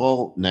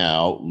recall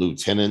now,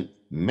 Lieutenant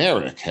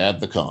Merrick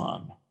had the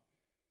con.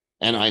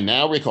 And I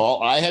now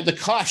recall I had to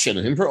caution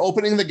him for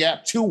opening the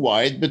gap too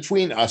wide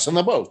between us and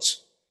the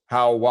boats.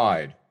 How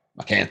wide?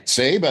 I can't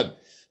say, but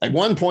at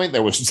one point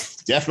there was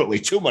definitely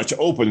too much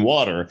open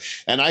water,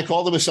 and I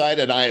called him aside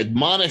and I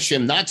admonished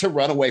him not to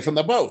run away from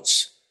the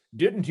boats.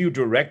 Didn't you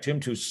direct him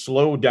to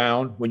slow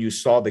down when you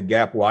saw the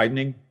gap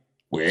widening?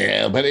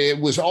 Well, but it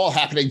was all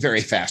happening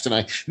very fast, and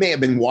I may have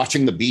been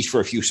watching the beach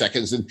for a few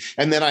seconds,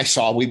 and then I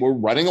saw we were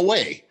running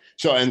away.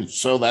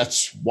 So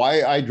that's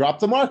why I dropped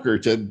the marker,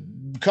 to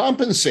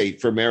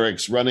compensate for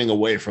Merrick's running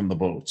away from the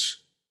boats.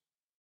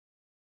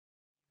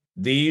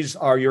 These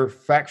are your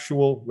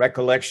factual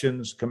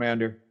recollections,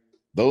 Commander?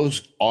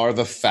 Those are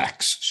the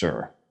facts,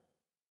 sir.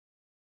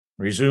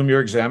 Resume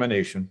your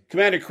examination.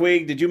 Commander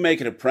Queeg, did you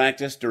make it a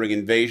practice during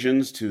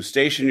invasions to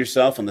station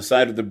yourself on the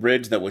side of the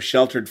bridge that was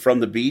sheltered from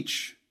the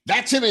beach?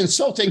 That's an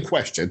insulting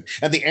question,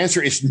 and the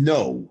answer is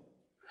no.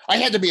 I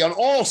had to be on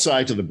all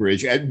sides of the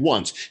bridge at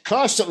once,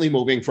 constantly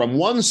moving from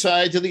one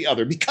side to the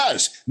other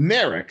because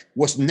Merrick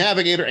was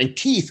navigator and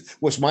Keith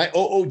was my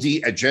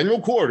OOD at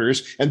general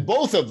quarters, and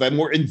both of them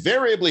were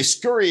invariably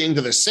scurrying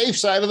to the safe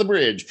side of the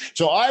bridge.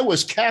 So I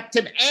was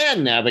captain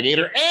and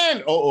navigator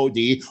and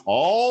OOD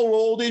all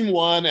rolled in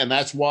one, and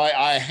that's why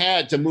I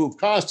had to move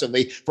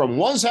constantly from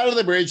one side of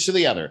the bridge to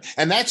the other.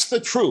 And that's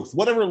the truth,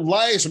 whatever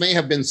lies may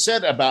have been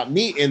said about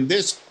me in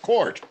this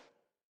court.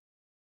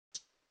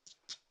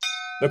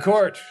 The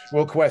court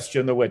will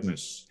question the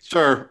witness.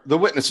 Sir, the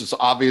witness is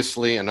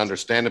obviously and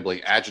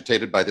understandably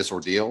agitated by this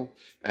ordeal,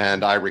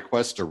 and I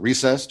request a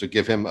recess to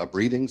give him a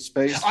breathing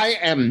space. I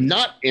am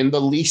not in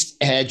the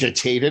least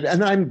agitated,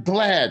 and I'm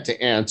glad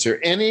to answer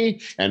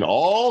any and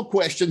all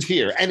questions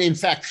here. And in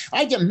fact,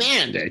 I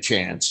demand a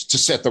chance to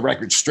set the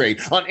record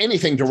straight on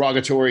anything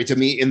derogatory to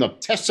me in the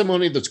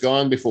testimony that's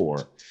gone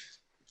before.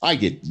 I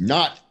did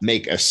not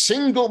make a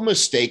single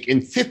mistake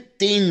in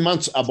 15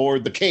 months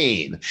aboard the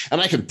Cane,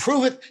 and I can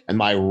prove it, and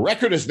my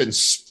record has been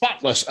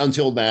spotless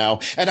until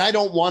now, and I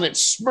don't want it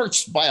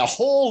smirched by a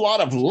whole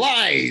lot of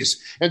lies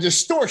and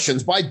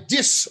distortions by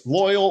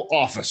disloyal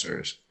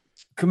officers.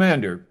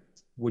 Commander,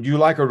 would you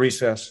like a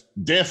recess?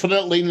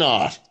 Definitely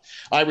not.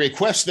 I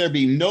request there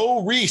be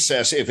no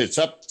recess if it's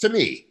up to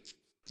me.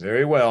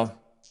 Very well.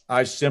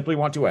 I simply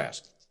want to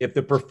ask, if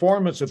the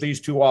performance of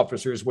these two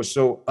officers was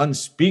so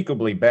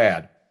unspeakably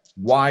bad,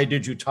 why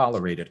did you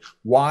tolerate it?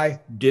 Why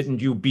didn't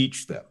you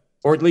beach them?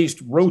 Or at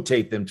least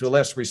rotate them to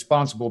less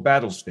responsible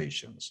battle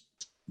stations?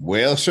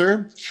 Well,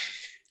 sir,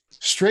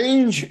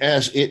 strange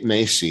as it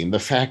may seem, the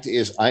fact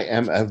is I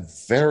am a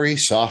very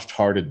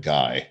soft-hearted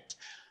guy.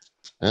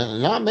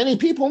 Not many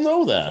people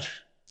know that.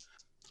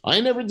 I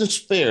never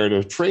despaired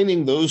of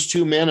training those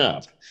two men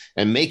up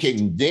and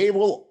making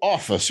naval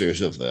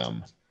officers of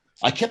them.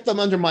 I kept them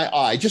under my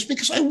eye just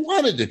because I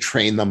wanted to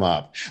train them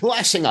up. The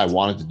last thing I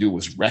wanted to do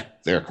was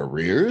wreck their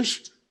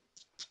careers.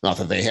 Not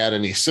that they had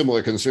any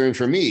similar concern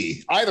for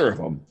me, either of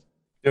them.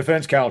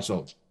 Defense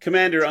counsel.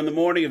 Commander, on the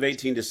morning of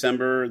 18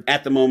 December,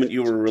 at the moment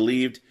you were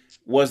relieved,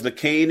 was the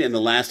Cane in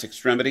the last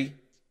extremity?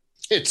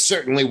 It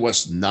certainly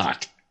was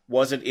not.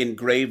 Was it in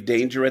grave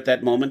danger at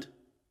that moment?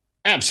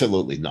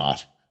 Absolutely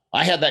not.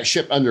 I had that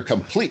ship under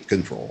complete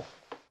control.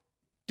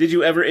 Did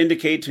you ever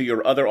indicate to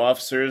your other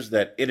officers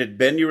that it had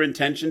been your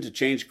intention to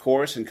change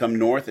course and come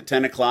north at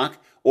 10 o'clock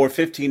or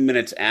 15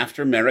 minutes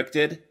after Merrick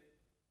did?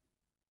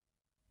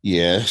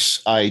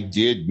 Yes, I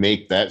did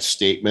make that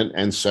statement,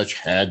 and such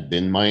had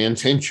been my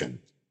intention.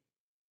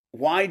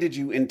 Why did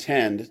you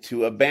intend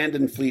to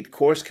abandon Fleet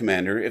Course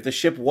Commander if the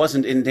ship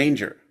wasn't in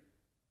danger?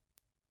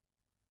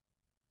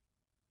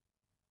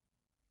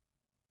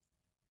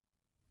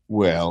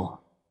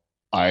 Well,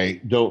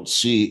 I don't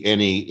see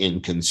any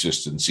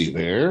inconsistency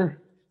there.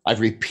 I've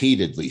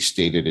repeatedly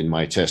stated in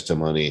my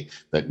testimony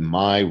that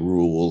my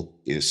rule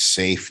is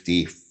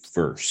safety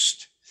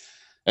first.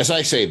 As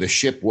I say, the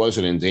ship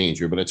wasn't in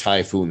danger, but a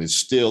typhoon is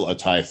still a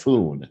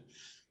typhoon.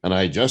 And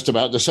I just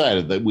about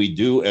decided that we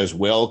do as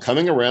well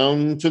coming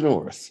around to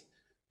north.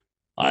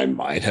 I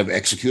might have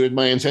executed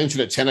my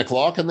intention at 10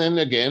 o'clock, and then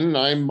again,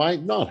 I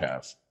might not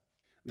have.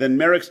 Then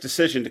Merrick's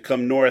decision to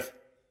come north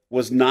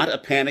was not a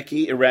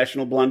panicky,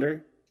 irrational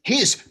blunder?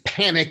 His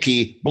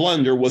panicky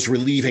blunder was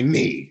relieving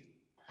me.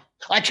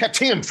 I kept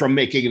him from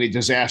making any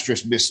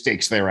disastrous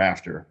mistakes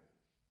thereafter.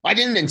 I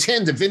didn't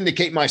intend to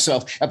vindicate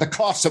myself at the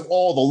cost of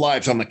all the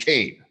lives on the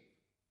Kane.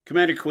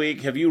 Commander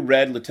Queeg, have you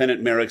read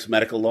Lieutenant Merrick's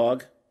medical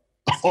log?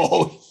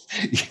 Oh,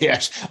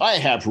 yes, I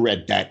have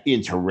read that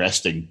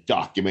interesting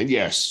document.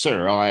 Yes,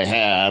 sir, I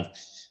have.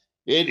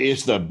 It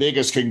is the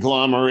biggest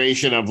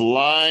conglomeration of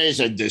lies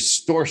and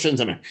distortions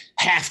and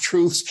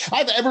half-truths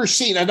I've ever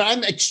seen, and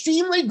I'm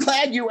extremely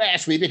glad you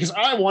asked me because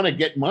I want to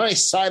get my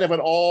side of it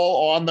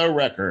all on the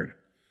record.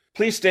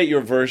 Please state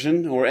your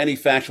version or any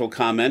factual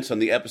comments on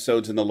the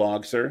episodes in the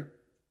log, sir.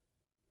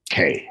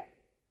 Okay.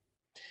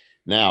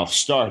 Now,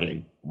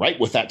 starting right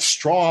with that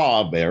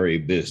strawberry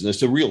business,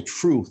 the real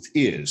truth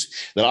is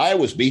that I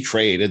was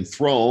betrayed and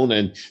thrown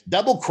and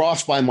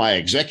double-crossed by my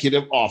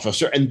executive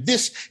officer and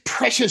this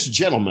precious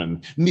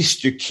gentleman,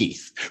 Mr.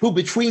 Keith, who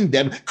between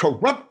them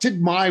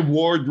corrupted my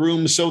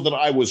wardroom so that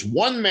I was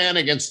one man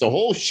against the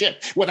whole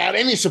ship without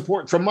any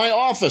support from my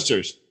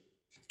officers.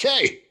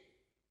 Okay.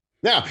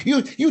 Now,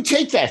 you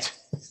take that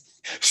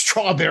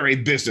strawberry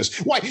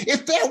business. Why,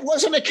 if that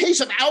wasn't a case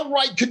of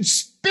outright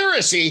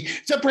conspiracy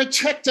to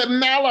protect a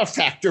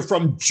malefactor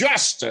from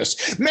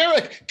justice,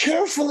 Merrick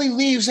carefully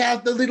leaves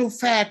out the little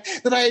fact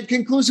that I had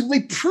conclusively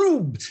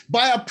proved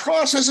by a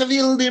process of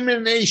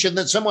elimination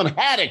that someone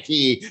had a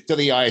key to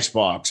the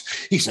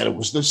icebox. He said it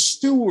was the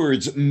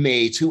steward's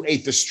mate who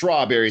ate the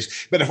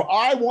strawberries, but if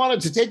I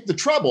wanted to take the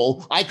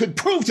trouble, I could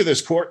prove to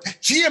this court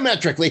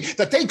geometrically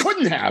that they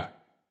couldn't have.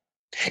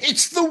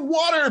 It's the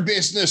water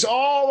business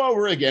all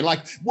over again. Like,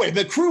 wait,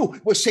 the crew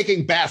was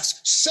taking baths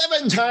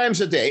 7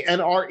 times a day,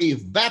 and our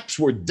evaps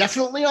were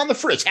definitely on the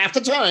fritz half the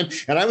time,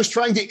 and I was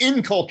trying to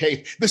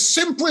inculcate the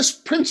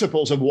simplest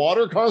principles of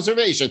water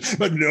conservation.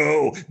 But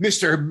no,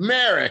 Mr.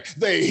 Merrick,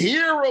 the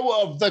hero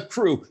of the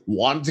crew,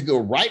 wanted to go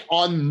right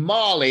on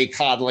Molly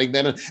coddling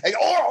them.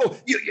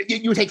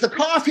 You take the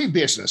coffee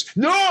business.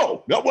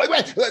 No,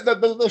 wait,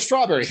 the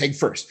strawberry thing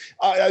first.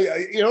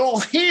 It all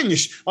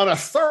hinged on a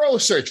thorough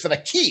search for the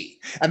key.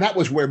 And that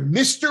was where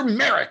Mr.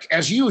 Merrick,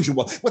 as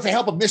usual, with the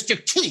help of Mr.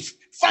 Keith,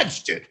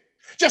 fudged it.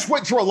 Just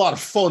went through a lot of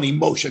phony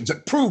motions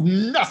that proved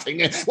nothing.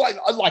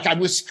 Like I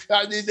was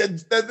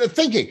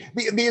thinking.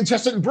 The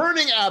incessant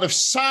burning out of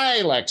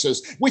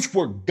silexes, which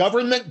were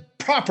government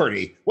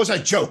property, was a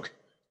joke,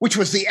 which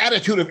was the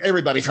attitude of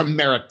everybody from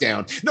Merrick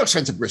down. No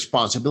sense of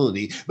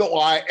responsibility, though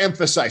I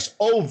emphasized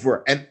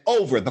over and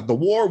over that the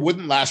war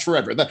wouldn't last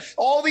forever, that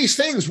all these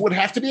things would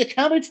have to be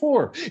accounted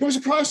for. It was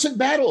a constant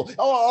battle,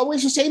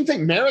 always the same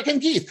thing, Merrick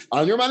and Keith,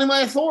 undermining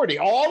my authority,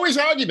 always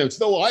arguments,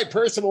 though I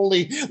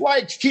personally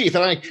liked Keith,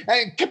 and I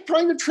kept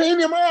trying to train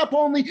him up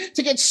only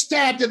to get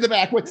stabbed in the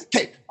back.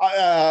 Okay,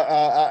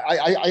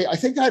 I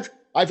think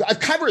I've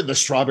covered the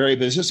strawberry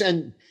business,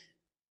 and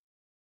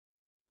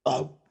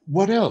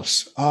what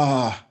else?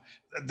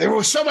 There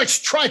was so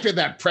much tripe in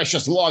that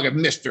precious log of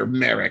Mr.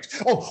 Merrick.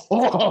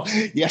 Oh,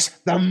 yes,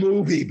 the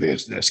movie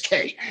business.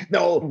 Okay,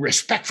 no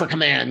respect for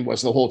command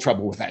was the whole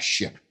trouble with that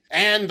ship.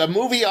 And the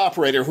movie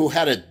operator, who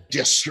had a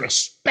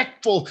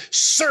disrespectful,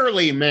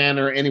 surly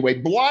manner anyway,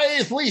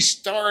 blithely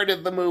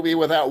started the movie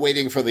without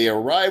waiting for the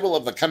arrival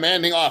of the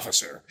commanding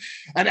officer.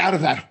 And out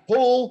of that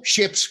whole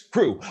ship's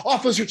crew,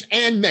 officers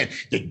and men,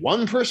 did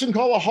one person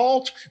call a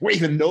halt or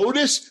even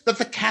notice that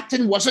the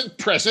captain wasn't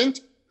present?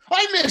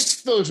 I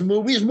missed those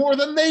movies more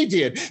than they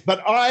did,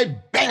 but I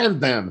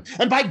banned them.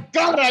 And by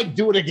God, I'd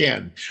do it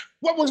again.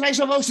 What was I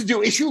supposed to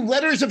do? Issue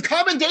letters of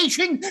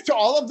commendation to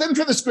all of them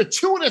for this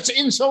gratuitous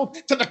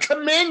insult to the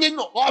commanding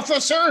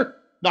officer?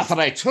 Not that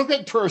I took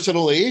it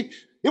personally.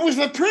 It was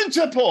the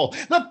principle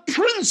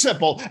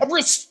of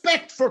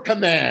respect for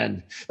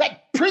command.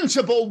 That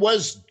principle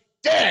was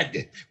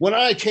dead when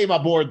I came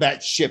aboard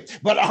that ship,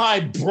 but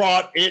I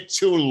brought it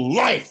to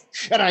life.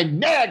 And I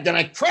nagged and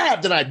I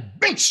crabbed and I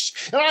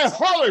bitched and I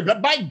hollered,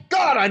 but by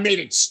God, I made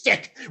it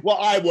stick. Well,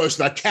 I was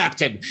the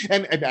captain.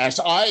 And as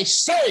I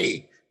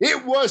say,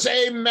 it was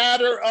a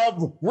matter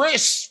of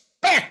respect.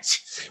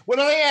 respect. When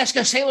I ask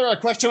a sailor a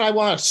question, I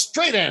want a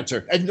straight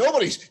answer, and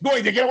nobody's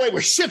going to get away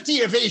with shifty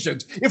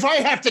evasions. If I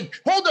have to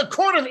hold a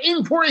court of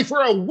inquiry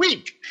for a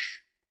week,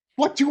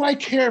 what do I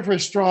care for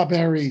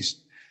strawberries?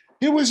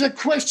 It was a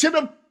question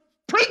of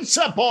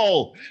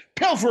principle.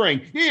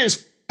 Pilfering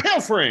is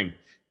pilfering.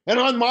 And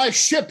on my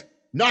ship,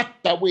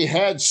 not that we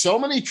had so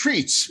many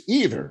treats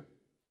either.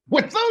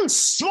 With those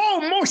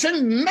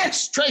slow-motion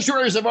mess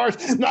treasurers of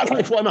ours, not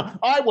like when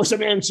I was a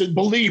man, so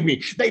believe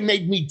me, they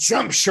made me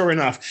jump sure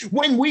enough.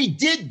 When we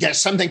did get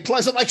something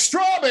pleasant like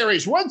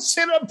strawberries once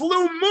in a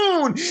blue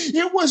moon,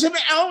 it was an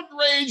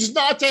outrage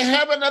not to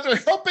have another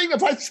helping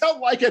if I felt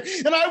like it,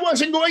 and I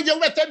wasn't going to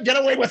let them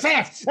get away with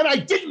that. And I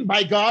didn't,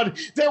 by God.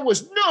 There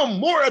was no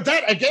more of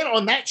that again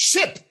on that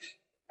ship.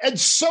 And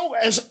so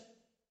as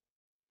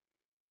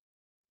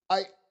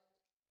I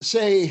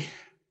say...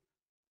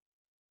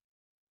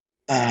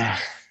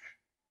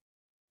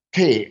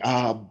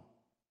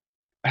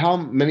 how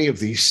many of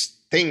these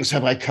things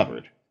have I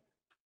covered?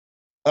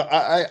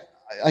 I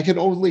can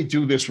only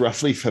do this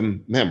roughly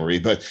from memory,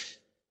 but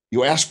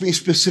you ask me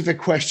specific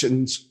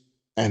questions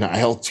and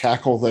I'll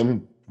tackle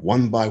them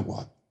one by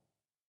one.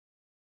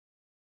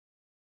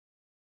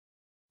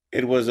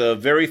 It was a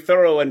very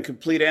thorough and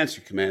complete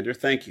answer, Commander.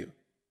 Thank you.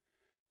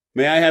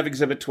 May I have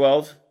Exhibit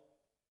 12?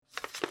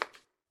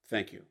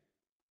 Thank you.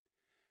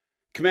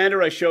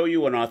 Commander, I show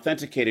you an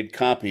authenticated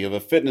copy of a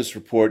fitness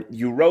report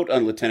you wrote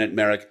on Lieutenant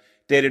Merrick,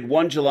 dated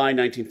 1 July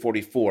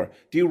 1944.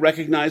 Do you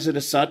recognize it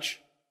as such?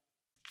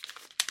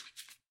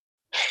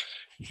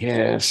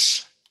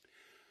 Yes.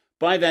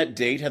 By that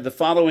date, had the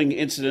following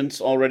incidents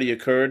already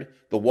occurred?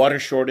 The water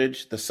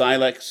shortage, the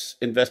Silex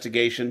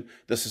investigation,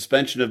 the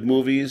suspension of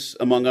movies,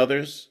 among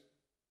others?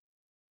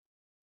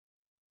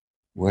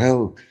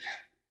 Well,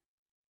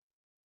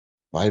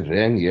 by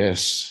then,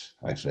 yes,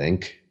 I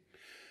think.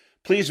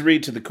 Please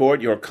read to the court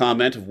your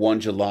comment of 1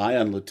 July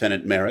on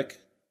Lieutenant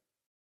Merrick.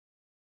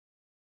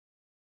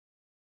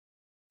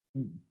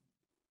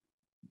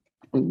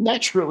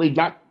 Naturally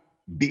not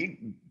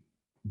being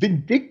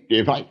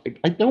vindictive. I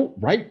don't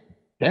write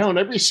down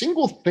every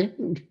single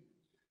thing.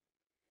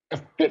 A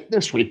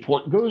fitness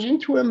report goes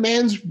into a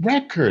man's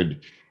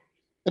record.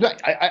 And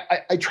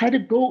I try to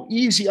go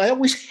easy. I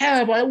always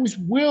have. I always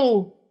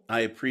will. I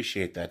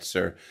appreciate that,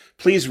 sir.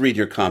 Please read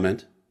your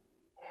comment.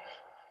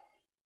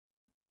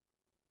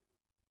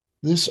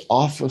 This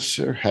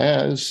officer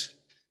has,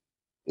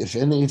 if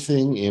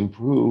anything,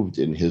 improved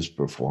in his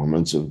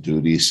performance of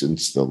duty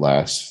since the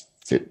last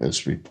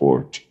fitness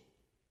report.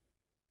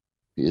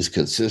 He is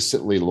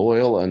consistently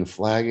loyal,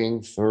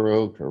 unflagging,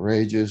 thorough,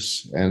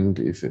 courageous, and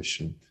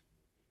efficient.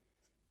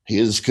 He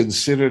is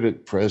considered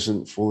at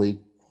present fully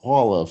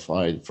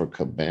qualified for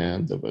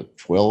command of a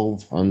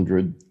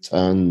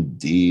 1,200-ton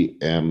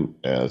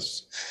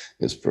DMS.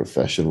 His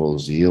professional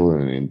zeal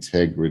and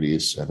integrity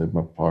set him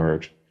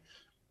apart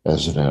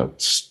as an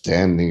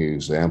outstanding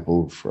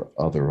example for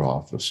other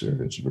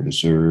officers,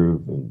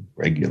 reserve and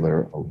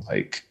regular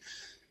alike.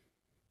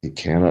 He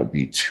cannot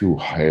be too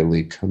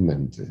highly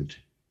commended.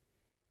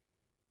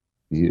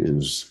 He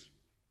is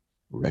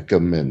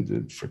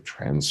recommended for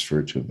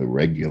transfer to the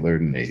regular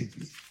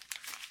Navy.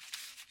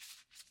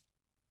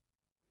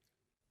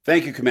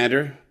 Thank you,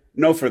 Commander.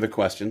 No further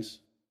questions.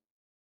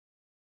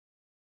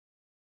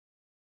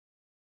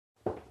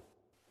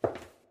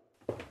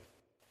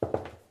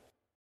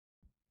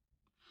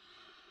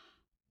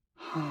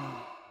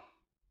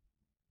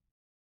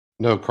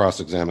 No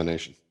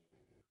cross-examination.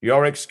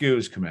 You're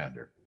excused,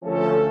 Commander.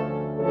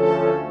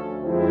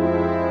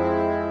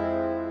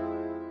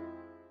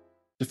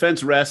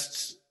 Defense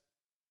rests.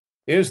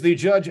 Is the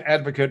judge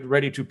advocate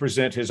ready to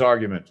present his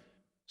argument?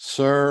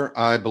 Sir,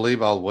 I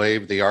believe I'll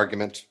waive the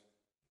argument.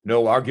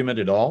 No argument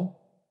at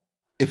all?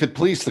 If it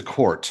please the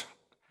court,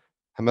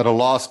 I'm at a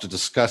loss to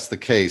discuss the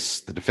case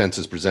the defense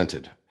has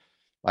presented.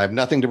 I have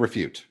nothing to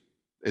refute.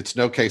 It's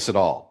no case at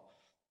all.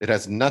 It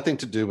has nothing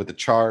to do with the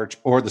charge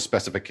or the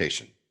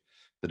specification.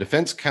 The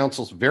defense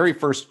counsel's very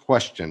first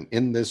question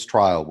in this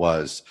trial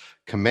was,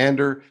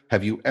 Commander,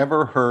 have you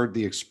ever heard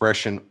the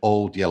expression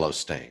Old Yellow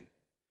Stain?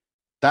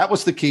 That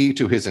was the key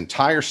to his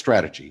entire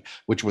strategy,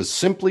 which was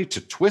simply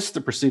to twist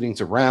the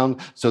proceedings around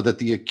so that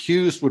the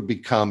accused would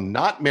become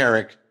not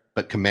Merrick,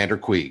 but Commander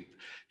Queeg.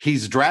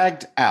 He's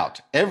dragged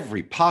out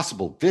every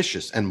possible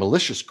vicious and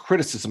malicious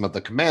criticism of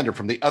the commander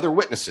from the other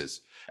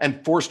witnesses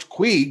and forced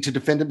Queeg to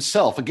defend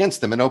himself against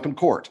them in open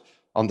court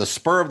on the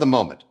spur of the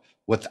moment,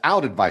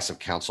 without advice of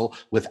counsel,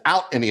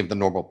 without any of the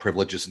normal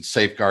privileges and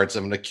safeguards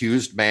of an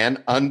accused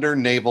man under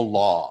naval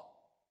law.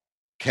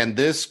 Can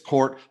this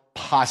court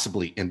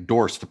possibly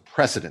endorse the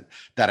precedent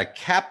that a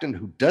captain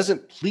who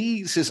doesn't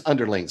please his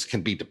underlings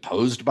can be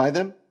deposed by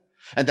them,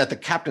 and that the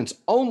captain's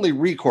only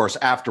recourse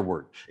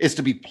afterward is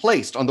to be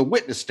placed on the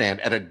witness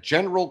stand at a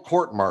general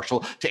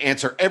court-martial to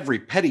answer every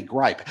petty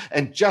gripe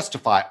and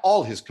justify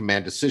all his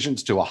command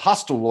decisions to a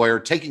hostile lawyer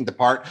taking the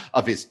part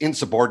of his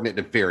insubordinate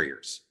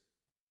inferiors?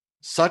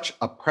 Such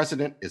a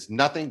precedent is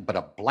nothing but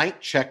a blank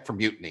check for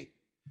mutiny.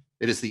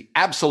 It is the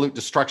absolute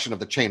destruction of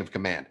the chain of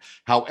command.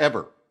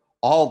 However,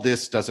 all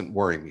this doesn't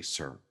worry me,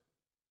 sir.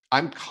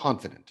 I'm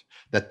confident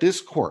that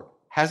this court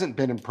hasn't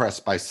been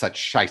impressed by such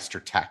shyster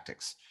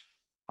tactics.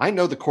 I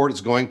know the court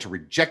is going to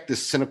reject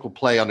this cynical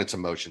play on its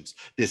emotions,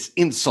 this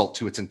insult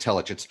to its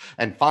intelligence,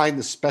 and find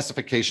the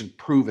specification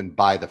proven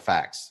by the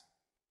facts.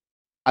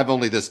 I've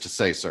only this to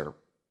say, sir.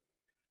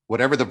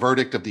 Whatever the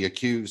verdict of the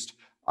accused,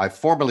 I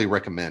formally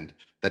recommend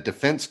that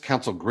Defense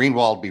Counsel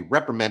Greenwald be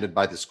reprimanded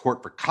by this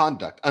court for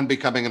conduct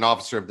unbecoming an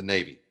officer of the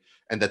Navy,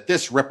 and that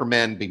this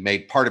reprimand be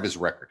made part of his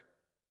record.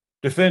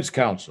 Defense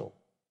counsel,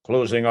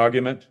 closing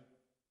argument.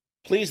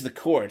 Please the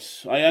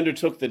court, I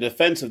undertook the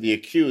defense of the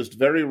accused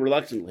very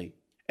reluctantly,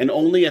 and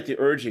only at the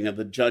urging of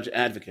the judge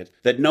advocate,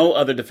 that no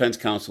other defense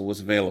counsel was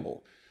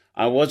available.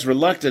 I was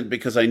reluctant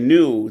because I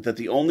knew that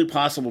the only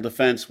possible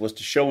defense was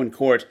to show in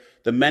court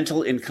the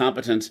mental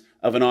incompetence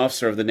of an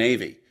officer of the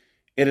Navy.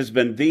 It has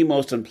been the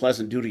most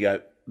unpleasant duty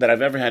that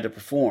I've ever had to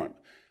perform.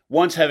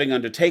 Once having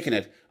undertaken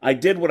it, I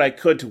did what I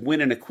could to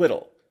win an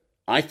acquittal.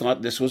 I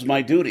thought this was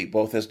my duty,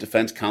 both as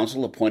defense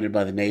counsel appointed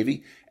by the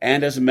Navy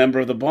and as a member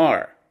of the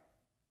bar.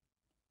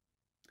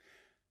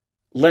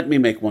 Let me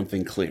make one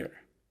thing clear.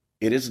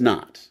 It is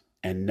not,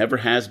 and never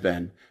has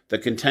been, the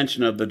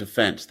contention of the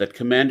defense that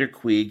Commander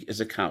Queeg is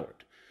a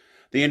coward.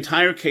 The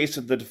entire case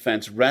of the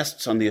defense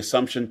rests on the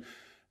assumption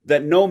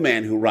that no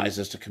man who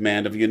rises to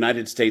command of a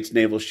United States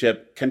naval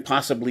ship can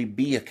possibly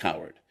be a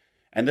coward,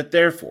 and that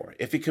therefore,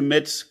 if he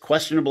commits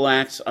questionable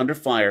acts under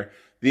fire,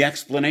 the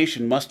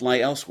explanation must lie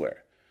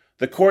elsewhere.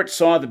 The court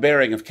saw the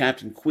bearing of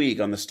Captain Queeg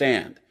on the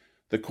stand.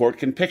 The court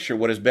can picture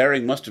what his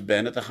bearing must have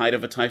been at the height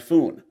of a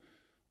typhoon.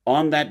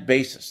 On that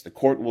basis, the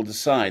court will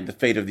decide the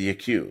fate of the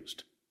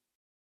accused.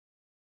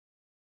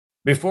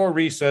 Before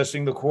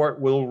recessing, the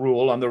court will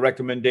rule on the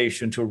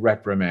recommendation to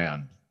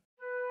reprimand.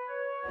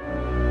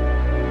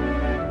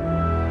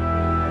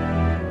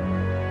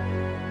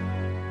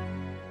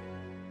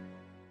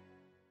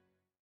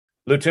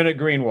 Lieutenant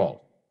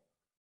Greenwald.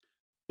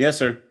 Yes,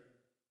 sir.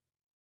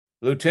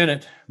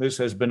 Lieutenant, this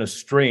has been a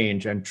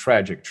strange and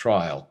tragic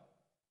trial.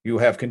 You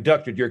have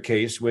conducted your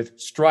case with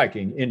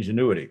striking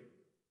ingenuity.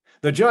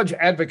 The judge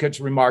advocate's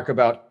remark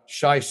about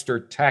shyster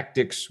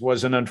tactics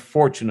was an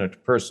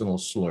unfortunate personal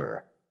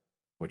slur.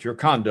 But your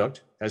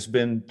conduct has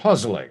been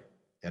puzzling,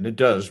 and it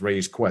does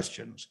raise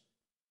questions.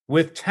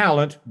 With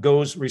talent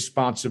goes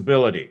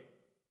responsibility.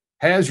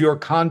 Has your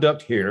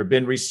conduct here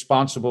been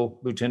responsible,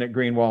 Lieutenant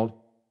Greenwald?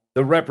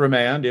 The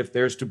reprimand, if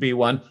there's to be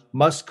one,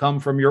 must come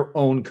from your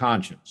own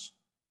conscience.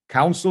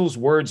 Counsel's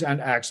words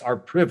and acts are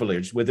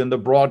privileged within the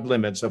broad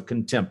limits of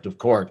contempt of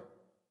court.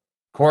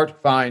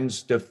 Court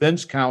finds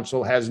defense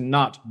counsel has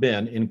not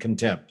been in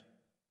contempt.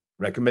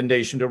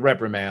 Recommendation to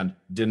reprimand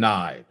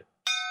denied.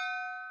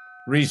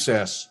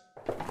 Recess.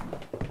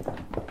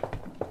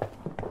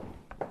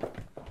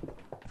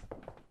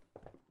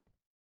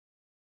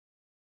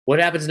 What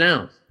happens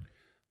now?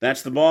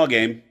 That's the ball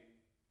game.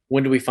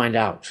 When do we find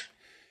out?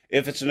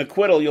 If it's an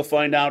acquittal, you'll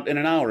find out in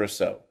an hour or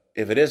so.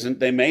 If it isn't,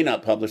 they may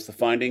not publish the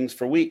findings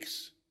for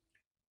weeks.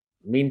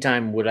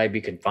 Meantime, would I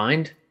be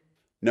confined?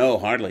 No,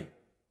 hardly.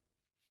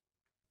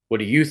 What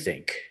do you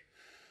think?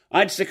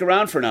 I'd stick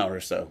around for an hour or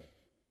so.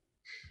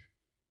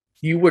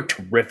 You were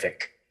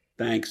terrific.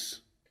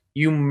 Thanks.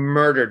 You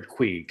murdered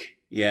Queeg.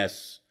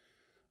 Yes,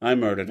 I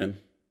murdered him.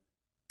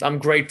 I'm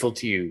grateful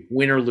to you,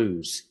 win or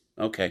lose.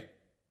 Okay.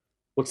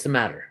 What's the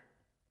matter?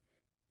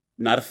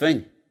 Not a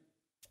thing.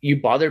 You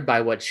bothered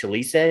by what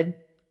Shelley said?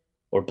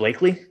 Or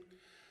Blakely?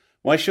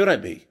 Why should I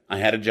be? I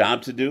had a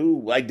job to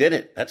do. I did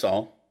it. That's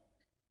all.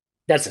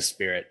 That's a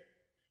spirit.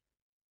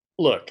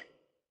 Look,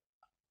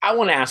 I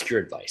want to ask your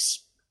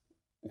advice.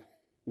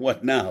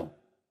 What now?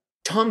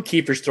 Tom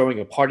Kiefer's throwing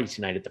a party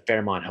tonight at the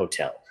Fairmont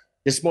Hotel.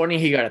 This morning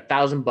he got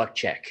 $1,000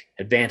 check,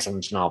 advance on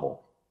his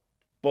novel.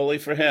 Bully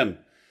for him.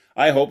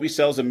 I hope he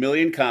sells 1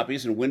 million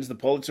copies and wins the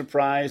Pulitzer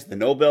Prize, the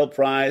Nobel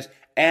Prize,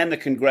 and the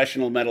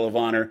Congressional Medal of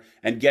Honor,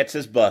 and gets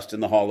his bust in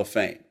the Hall of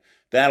Fame.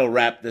 That'll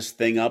wrap this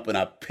thing up in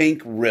a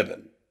pink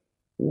ribbon.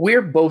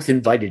 We're both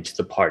invited to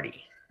the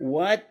party.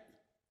 What?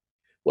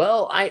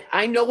 Well,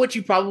 I know what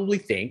you probably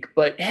think,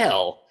 but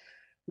hell,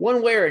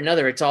 one way or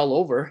another, it's all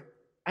over.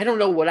 I don't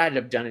know what I'd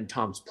have done in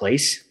Tom's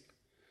place.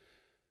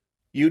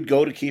 You'd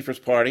go to Kiefer's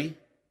party?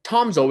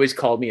 Tom's always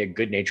called me a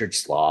good-natured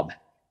slob.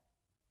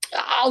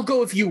 I'll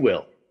go if you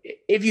will,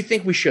 if you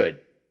think we should.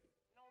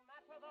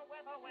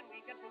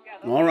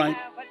 All right.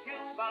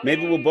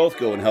 Maybe we'll both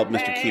go and help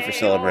Mr. Kiefer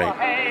celebrate.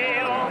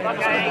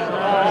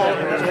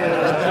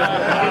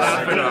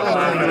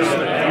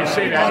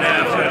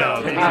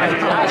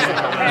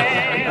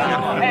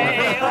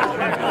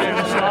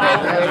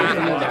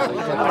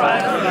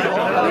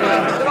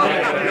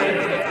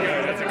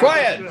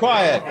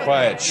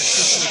 Quiet.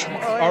 Shh.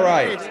 All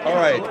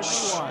right.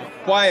 Shh.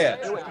 Quiet.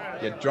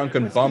 You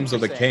drunken bums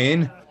of the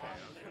cane.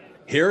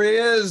 Here he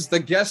is, the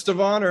guest of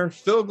honor.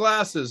 Fill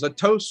glasses, a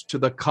toast to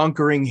the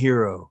conquering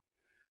hero.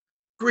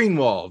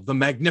 Greenwald, the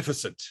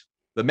magnificent.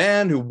 The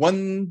man who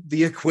won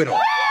the acquittal.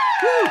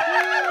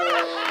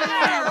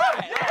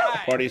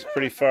 Party's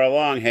pretty far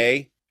along,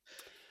 hey?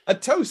 A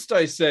toast,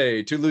 I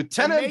say, to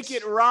Lieutenant... Make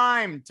it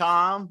rhyme,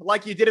 Tom,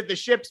 like you did at the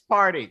ship's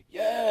party.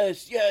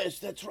 Yes,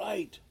 that's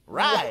right.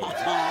 Right.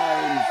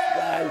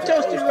 Rhymes.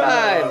 Toasted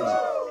rhymes.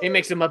 He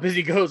makes them up as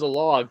he goes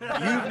along.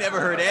 You've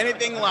never heard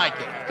anything like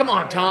it. Come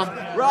on, Tom.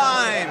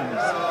 Rhymes.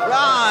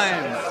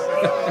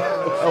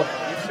 Well,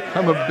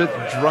 I'm a bit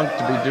drunk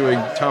to be doing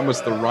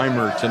Thomas the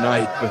Rhymer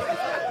tonight,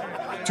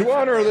 but to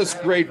honor this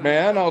great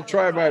man, I'll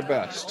try my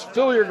best.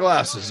 Fill your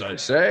glasses, I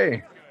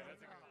say.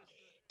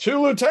 To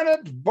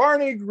Lieutenant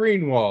Barney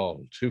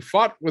Greenwald, who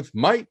fought with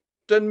might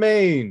and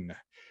main,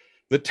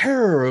 the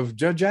terror of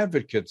judge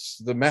advocates,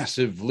 the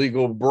massive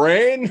legal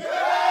brain,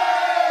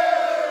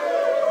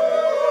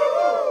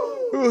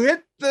 who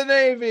hit the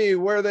Navy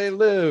where they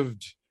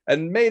lived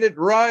and made it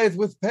writhe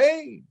with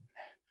pain,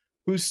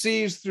 who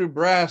sees through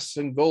brass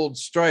and gold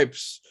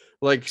stripes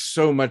like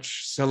so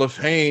much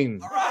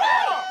cellophane.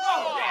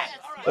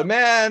 The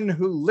man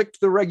who licked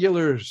the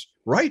regulars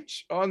right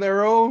on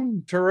their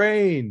own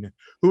terrain,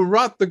 who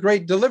wrought the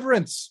great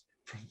deliverance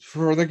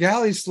for the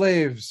galley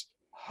slaves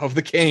of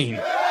the cane,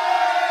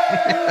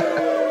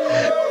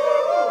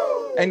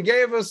 and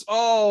gave us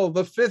all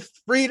the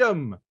fifth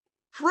freedom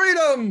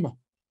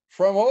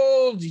from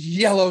old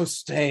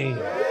Yellowstain.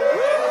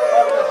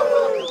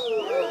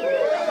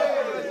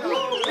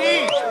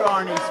 Speech,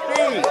 Barney,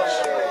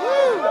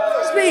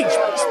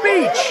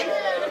 Speech.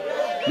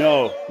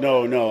 No.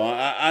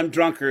 I'm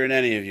drunker than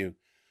any of you.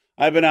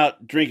 I've been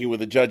out drinking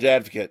with the judge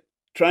advocate,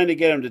 trying to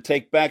get him to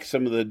take back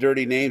some of the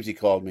dirty names he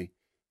called me.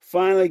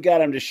 Finally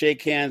got him to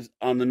shake hands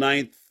on the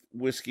 9th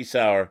whiskey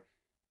sour,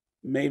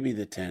 maybe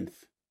the 10th.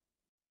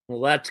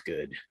 Well, that's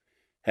good.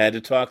 Had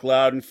to talk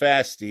loud and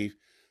fast, Steve.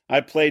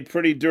 I played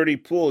pretty dirty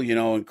pool,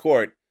 in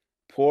court.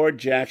 Poor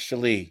Jack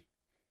Chalee.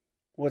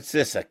 What's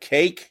this, a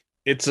cake?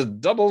 It's a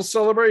double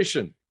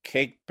celebration.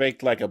 Cake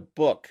baked like a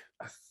book.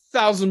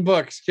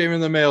 $1,000 came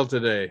in the mail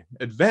today.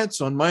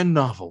 Advance on my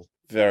novel.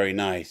 Very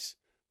nice.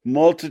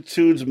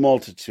 Multitudes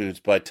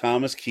by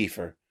Thomas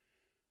Kiefer.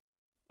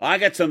 I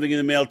got something in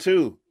the mail,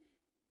 too.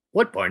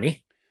 What,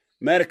 Barney?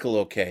 Medical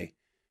okay.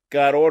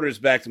 Got orders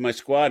back to my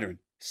squadron.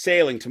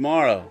 Sailing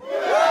tomorrow.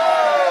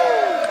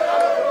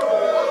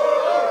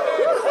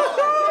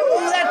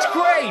 That's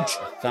great!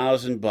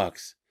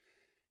 $1,000.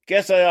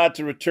 Guess I ought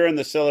to return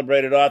the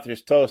celebrated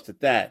author's toast at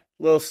that.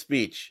 Little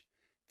speech.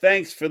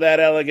 Thanks for that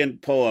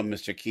elegant poem,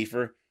 Mr.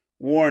 Kiefer.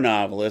 War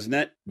novel, isn't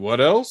it?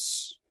 What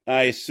else?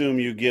 I assume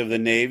you give the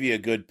Navy a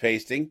good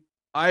pasting.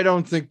 I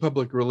don't think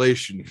public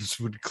relations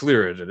would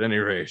clear it at any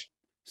rate.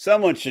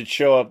 Someone should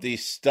show up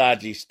these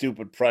stodgy,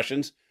 stupid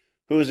Prussians.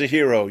 Who's a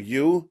hero,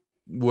 you?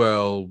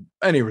 Well,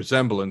 any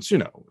resemblance,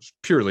 is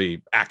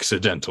purely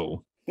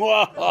accidental.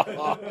 Of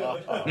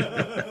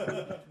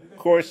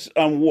course,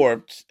 I'm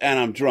warped and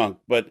I'm drunk,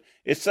 but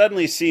it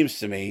suddenly seems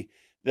to me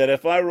that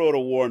if I wrote a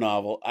war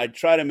novel, I'd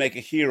try to make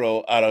a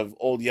hero out of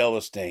old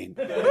Yellowstain.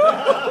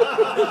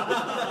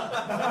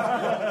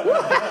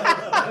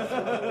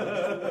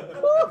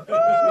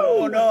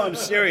 No, I'm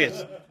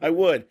serious. I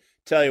would.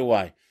 Tell you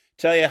why.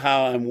 Tell you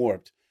how I'm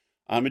warped.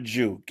 I'm a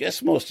Jew.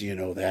 Guess most of you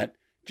know that.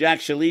 Jack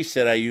Chalee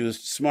said I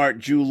used smart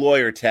Jew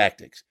lawyer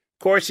tactics.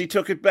 Of course, he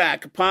took it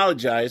back,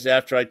 apologized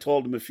after I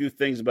told him a few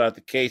things about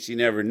the case he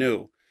never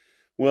knew.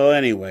 Well,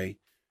 anyway,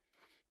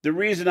 the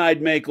reason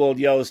I'd make old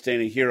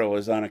Yellowstain a hero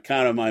is on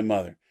account of my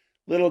mother.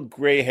 Little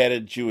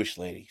gray-headed Jewish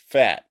lady,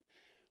 fat.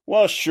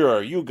 Well,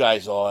 sure, you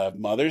guys all have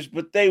mothers,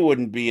 but they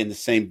wouldn't be in the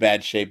same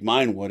bad shape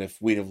mine would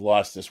if we'd have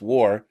lost this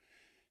war.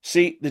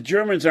 See, the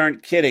Germans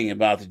aren't kidding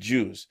about the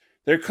Jews.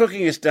 They're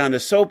cooking us down to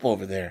soap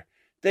over there.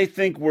 They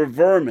think we're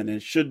vermin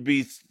and should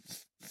be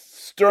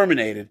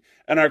exterminated,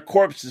 and our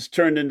corpses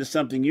turned into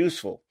something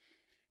useful.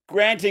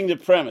 Granting the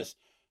premise,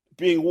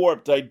 being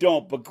warped I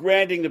don't, but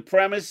granting the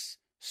premise,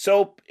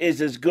 soap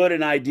is as good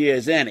an idea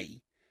as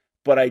any.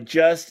 But I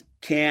just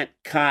can't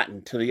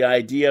cotton to the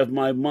idea of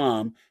my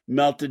mom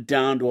melted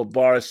down to a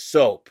bar of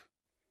soap.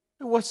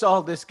 What's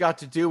all this got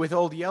to do with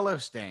old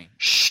Yellowstain?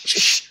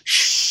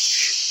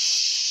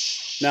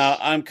 Now,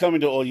 I'm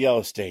coming to old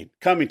Yellowstain.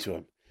 Coming to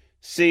him.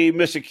 See,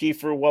 Mr.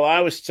 Kiefer, while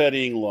I was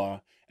studying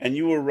law and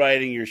you were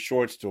writing your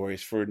short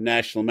stories for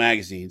national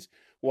magazines,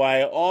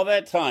 why, all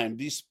that time,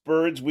 these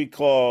birds we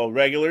call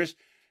regulars,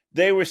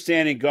 they were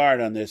standing guard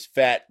on this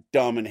fat,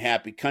 dumb, and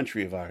happy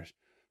country of ours.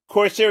 Of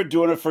course, they were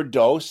doing it for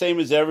dough, same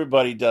as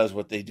everybody does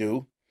what they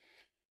do.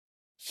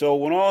 So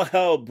when all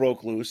hell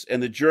broke loose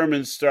and the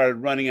Germans started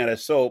running out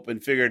of soap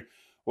and figured,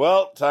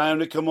 well, time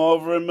to come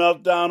over and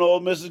melt down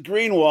old Mrs.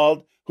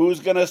 Greenwald, who's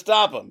going to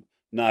stop them?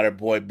 Not her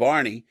boy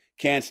Barney.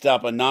 Can't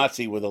stop a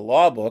Nazi with a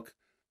law book.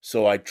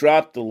 So I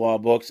dropped the law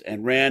books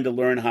and ran to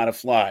learn how to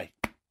fly.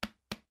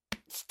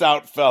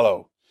 Stout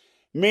fellow.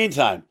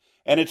 Meantime,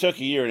 and it took 1.5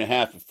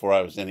 years before I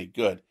was any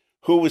good,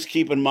 who was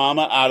keeping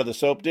Mama out of the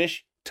soap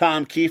dish?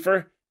 Tom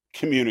Kiefer,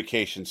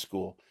 communication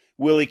school.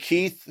 Willie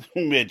Keith,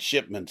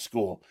 midshipman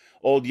school.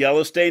 Old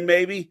Yellowstain,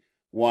 maybe?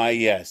 Why,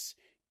 yes.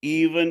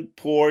 Even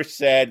poor,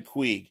 sad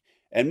Queeg.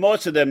 And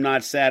most of them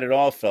not sad at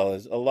all,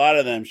 fellas. A lot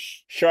of them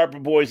sharper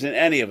boys than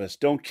any of us.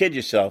 Don't kid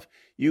yourself.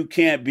 You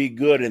can't be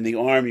good in the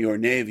Army or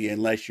Navy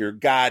unless you're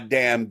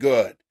goddamn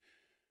good.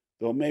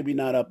 Though maybe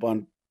not up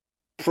on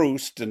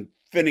Proust and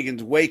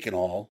Finnegan's Wake and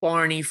all.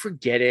 Barney,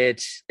 forget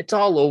it. It's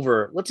all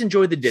over. Let's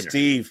enjoy the dinner.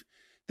 Steve,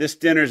 this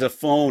dinner's a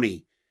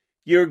phony.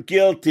 You're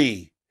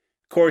guilty.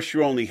 Of course,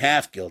 you're only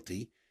half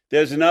guilty.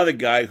 There's another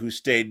guy who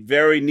stayed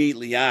very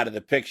neatly out of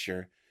the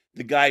picture.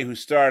 The guy who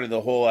started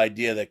the whole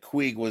idea that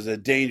Queeg was a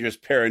dangerous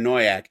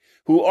paranoiac,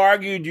 who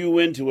argued you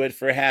into it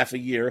for half a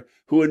year,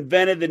 who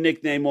invented the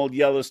nickname Old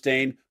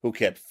Yellowstain, who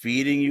kept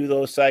feeding you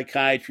those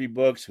psychiatry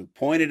books, who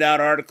pointed out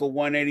Article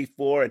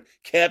 184 and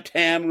kept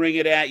hammering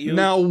it at you.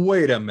 Now,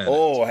 wait a minute.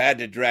 Oh, had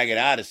to drag it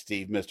out of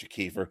Steve, Mr.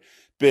 Kiefer.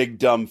 Big,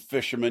 dumb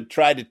fisherman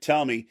tried to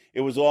tell me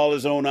it was all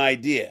his own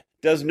idea.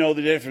 Doesn't know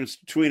the difference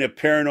between a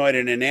paranoid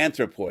and an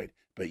anthropoid.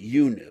 But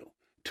you knew.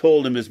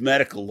 Told him his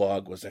medical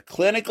log was a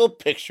clinical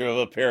picture of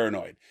a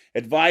paranoid.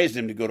 Advised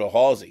him to go to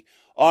Halsey.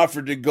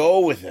 Offered to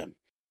go with him.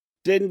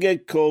 Didn't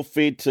get cold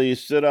feet till you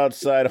stood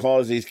outside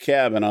Halsey's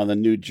cabin on the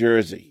New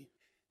Jersey.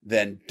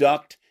 Then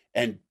ducked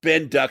and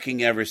been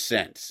ducking ever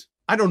since.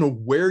 I don't know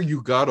where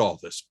you got all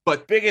this,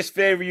 but... Biggest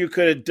favor you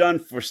could have done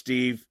for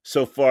Steve,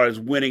 so far as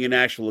winning an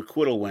actual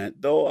acquittal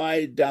went, though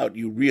I doubt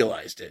you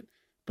realized it.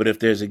 But if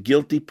there's a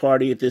guilty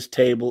party at this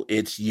table,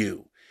 it's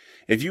you.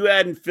 If you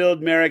hadn't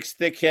filled Merrick's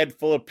thick head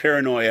full of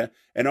paranoia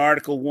and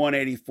Article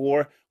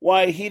 184,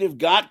 why, he'd have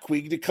got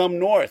Queeg to come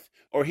north,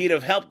 or he'd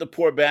have helped the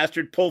poor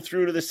bastard pull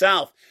through to the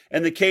south,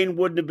 and the Kane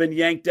wouldn't have been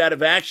yanked out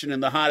of action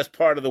in the hottest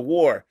part of the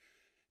war.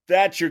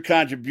 That's your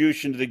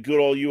contribution to the good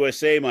old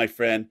USA, my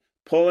friend,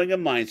 pulling a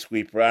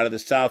minesweeper out of the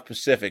South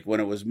Pacific when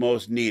it was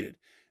most needed.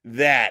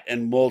 That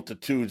and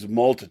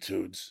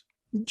multitudes.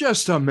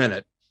 Just a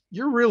minute.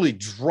 You're really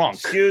drunk.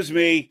 Excuse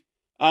me.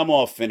 I'm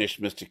all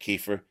finished, Mr.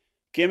 Kiefer.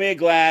 Give me a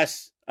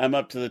glass. I'm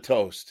up to the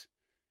toast.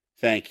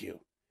 Thank you.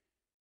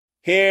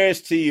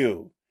 Here's to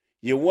you.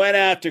 You went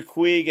after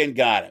Queeg and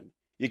got him.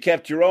 You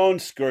kept your own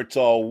skirts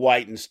all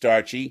white and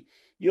starchy.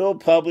 You'll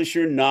publish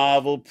your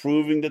novel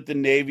proving that the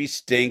Navy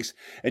stinks,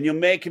 and you'll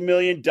make $1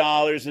 million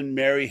and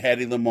marry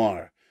Hedy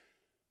Lamarr.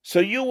 So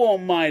you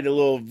won't mind a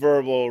little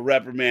verbal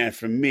reprimand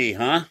from me,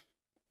 huh?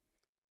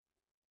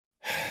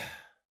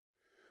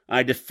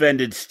 I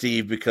defended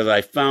Steve because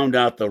I found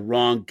out the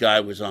wrong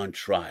guy was on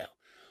trial.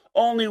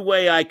 Only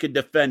way I could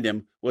defend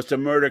him was to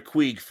murder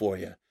Queeg for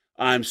you.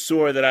 I'm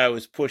sore that I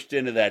was pushed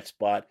into that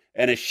spot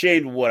and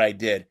ashamed of what I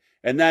did,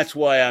 and that's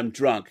why I'm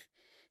drunk.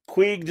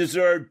 Queeg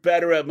deserved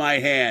better at my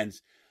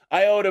hands.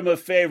 I owed him a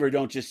favor,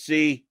 don't you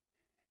see?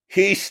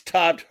 He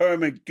stopped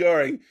Hermann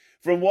Goering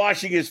from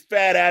washing his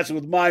fat ass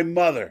with my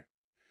mother.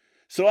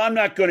 So I'm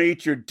not going to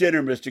eat your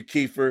dinner, Mr.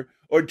 Kiefer,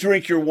 or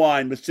drink your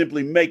wine, but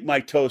simply make my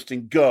toast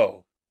and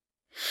go.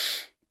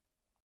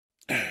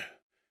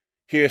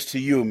 Here's to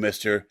you,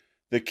 mister,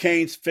 the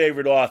Kane's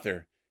favorite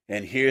author,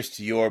 and here's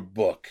to your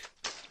book.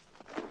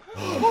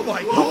 Oh,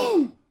 my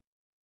God!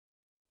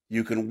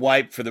 You can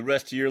wipe for the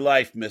rest of your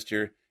life,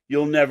 mister.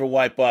 You'll never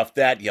wipe off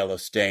that yellow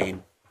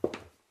stain.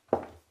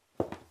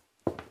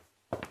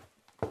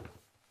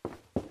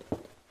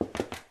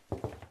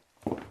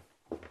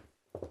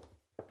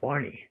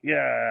 Barney.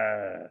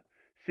 Yeah.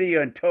 See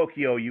you in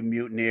Tokyo, you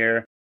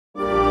mutineer.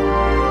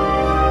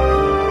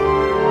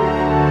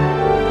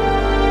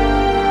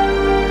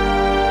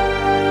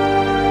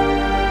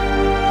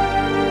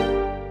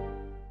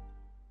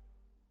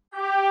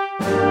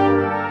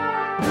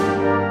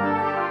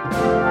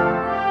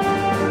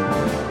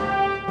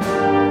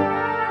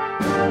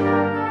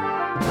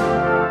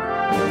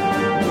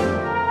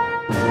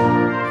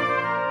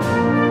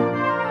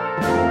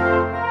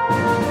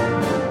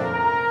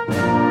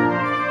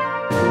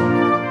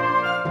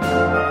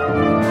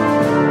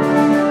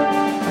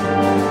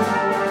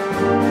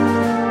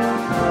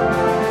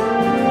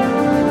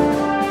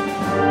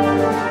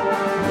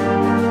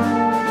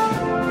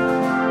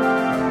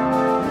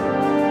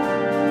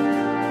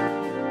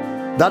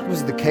 That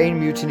was the Kane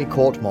Mutiny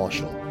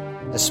Court-Martial,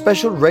 a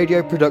special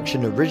radio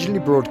production originally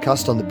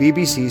broadcast on the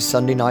BBC's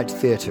Sunday Night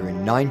Theatre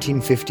in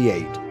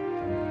 1958.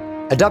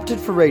 Adapted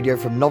for radio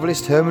from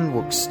novelist Herman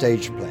Wouk's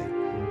stage play.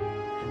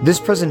 This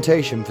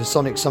presentation for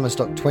Sonic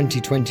Summerstock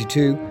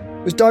 2022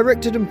 was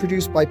directed and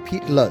produced by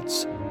Pete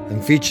Lutz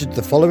and featured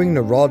the following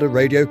Narada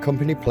Radio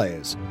Company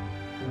players: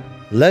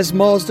 Les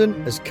Marsden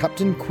as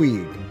Captain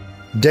Queeg,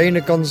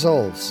 Dana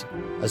Gonzalez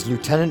as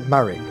Lieutenant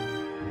Marek,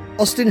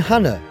 Austin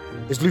Hanna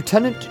as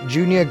Lieutenant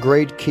Junior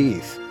Grade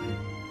Keith,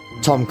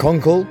 Tom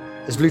Conkle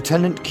as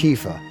Lieutenant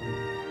Kiefer,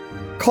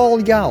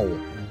 Carl Yao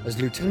as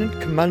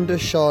Lieutenant Commander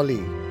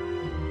Charlie,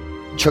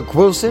 Chuck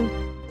Wilson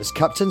as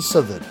Captain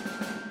Southard,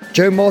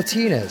 Joe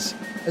Martinez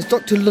as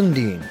Dr.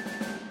 Lundeen,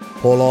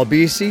 Paul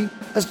Arbisi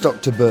as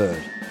Dr.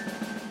 Bird,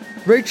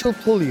 Rachel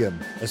Pulliam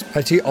as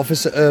Petty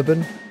Officer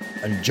Urban,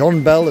 and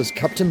John Bell as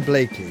Captain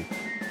Blakely,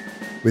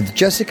 with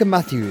Jessica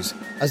Matthews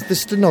as the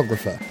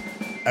stenographer,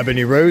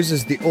 Ebony Rose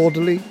as the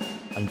orderly,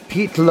 and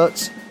Pete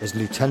Lutz as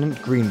Lieutenant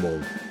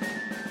Greenwald.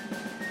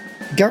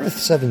 Gareth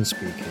Seven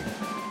speaking.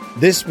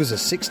 This was a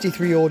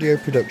 63 audio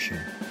production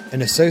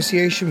in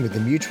association with the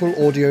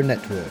Mutual Audio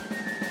Network,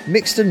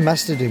 mixed and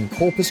mastered in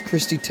Corpus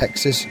Christi,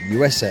 Texas,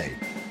 USA.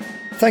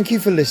 Thank you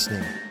for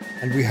listening,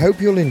 and we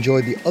hope you'll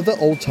enjoy the other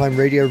old-time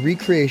radio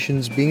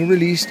recreations being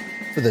released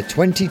for the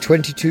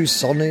 2022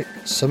 Sonic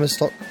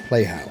Summerstock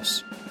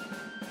Playhouse.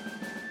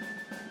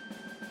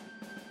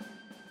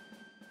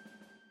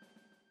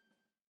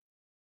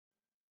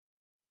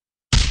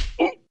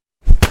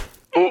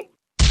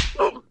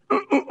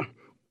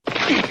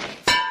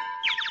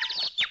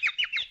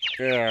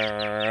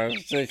 Yeah,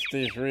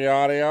 63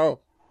 audio.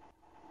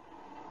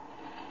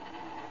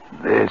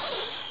 This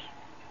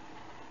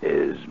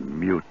is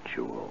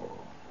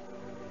Mutual.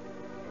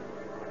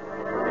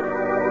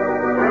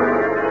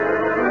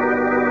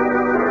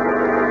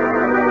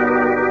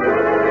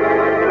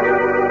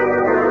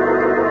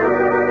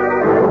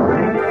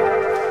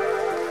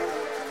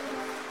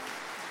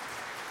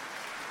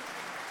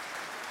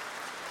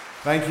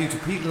 Thank you to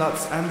Pete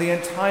Lutz and the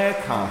entire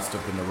cast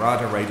of the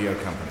Narada Radio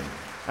Company.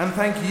 And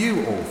thank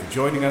you all for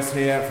joining us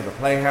here for the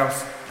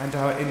Playhouse and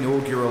our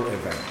inaugural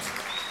event.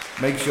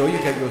 Make sure you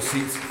get your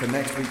seats for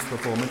next week's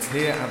performance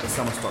here at the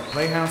Summerstock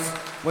Playhouse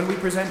when we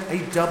present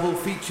a double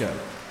feature.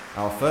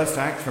 Our first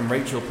act from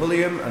Rachel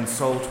Pulliam and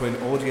Soul Twin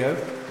Audio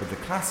with the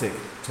classic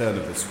Turn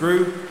of the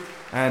Screw.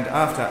 And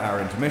after our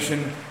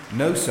intermission,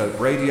 No Soap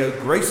Radio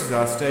graces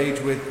our stage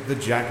with The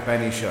Jack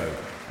Benny Show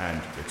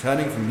and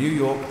Returning from New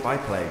York by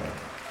Plane.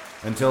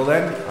 Until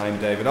then,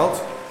 I'm David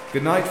Alt.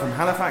 Good night from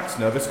Halifax,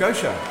 Nova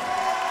Scotia.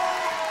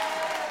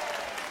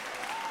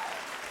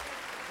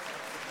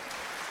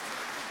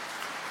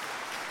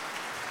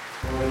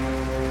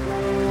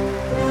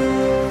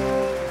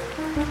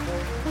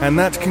 And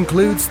that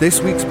concludes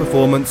this week's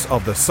performance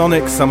of the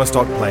Sonic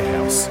Summerstock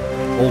Playhouse.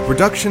 All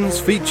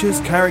productions, features,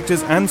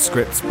 characters and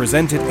scripts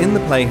presented in the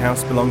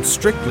Playhouse belong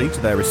strictly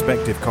to their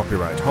respective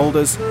copyright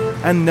holders,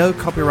 and no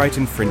copyright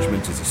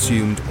infringement is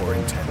assumed or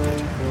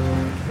intended.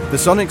 The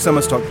Sonic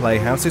Summerstock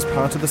Playhouse is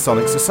part of the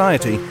Sonic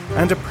Society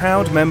and a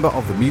proud member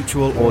of the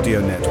Mutual Audio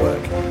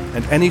Network,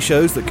 and any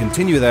shows that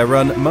continue their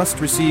run must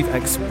receive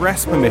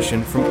express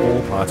permission from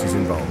all parties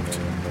involved.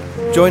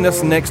 Join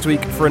us next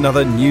week for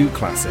another new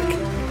classic.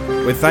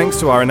 With thanks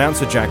to our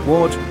announcer Jack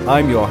Ward,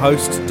 I'm your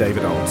host,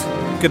 David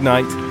Alt. Good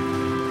night.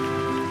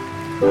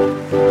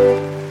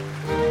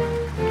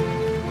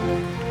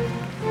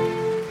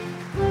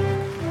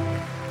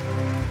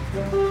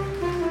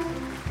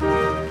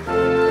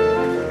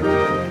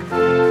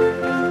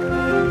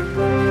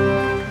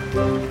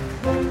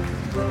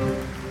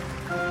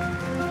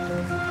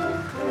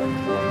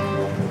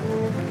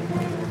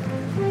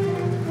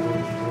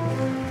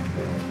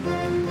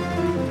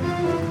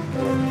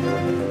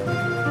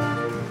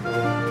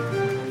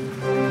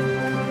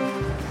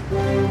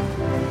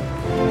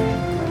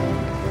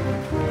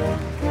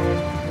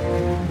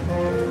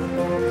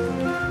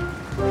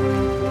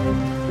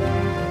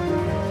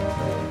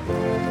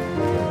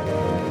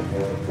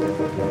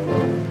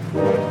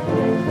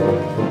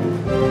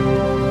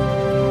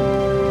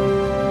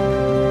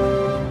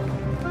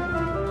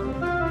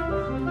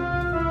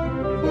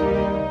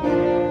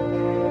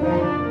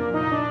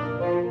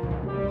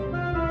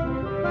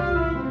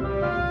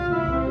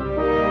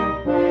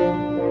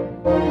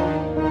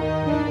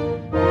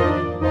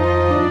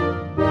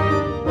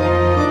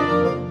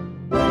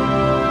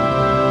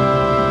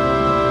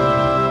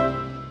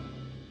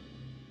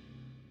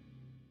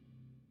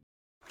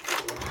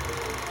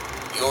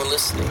 You're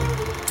listening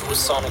to a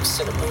Sonic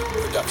Cinema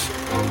production.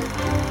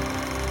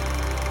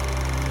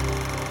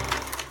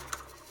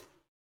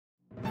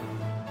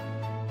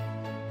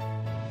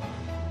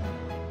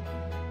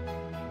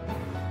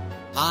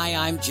 Hi,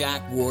 I'm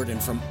Jack Ward,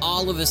 and from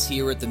all of us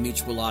here at the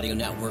Mutual Audio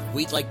Network,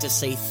 we'd like to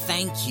say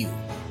thank you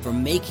for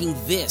making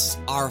this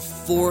our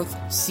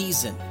 4th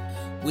season.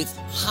 With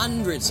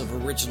hundreds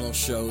of original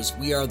shows,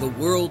 we are the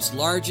world's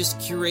largest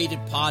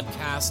curated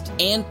podcast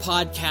and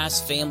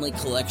podcast family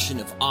collection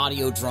of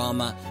audio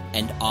drama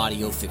and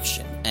audio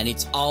fiction. And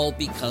it's all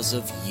because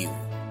of you.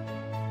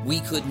 We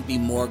couldn't be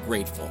more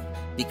grateful,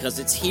 because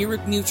it's here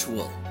at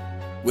Mutual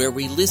where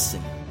we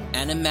listen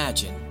and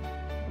imagine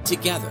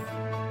together.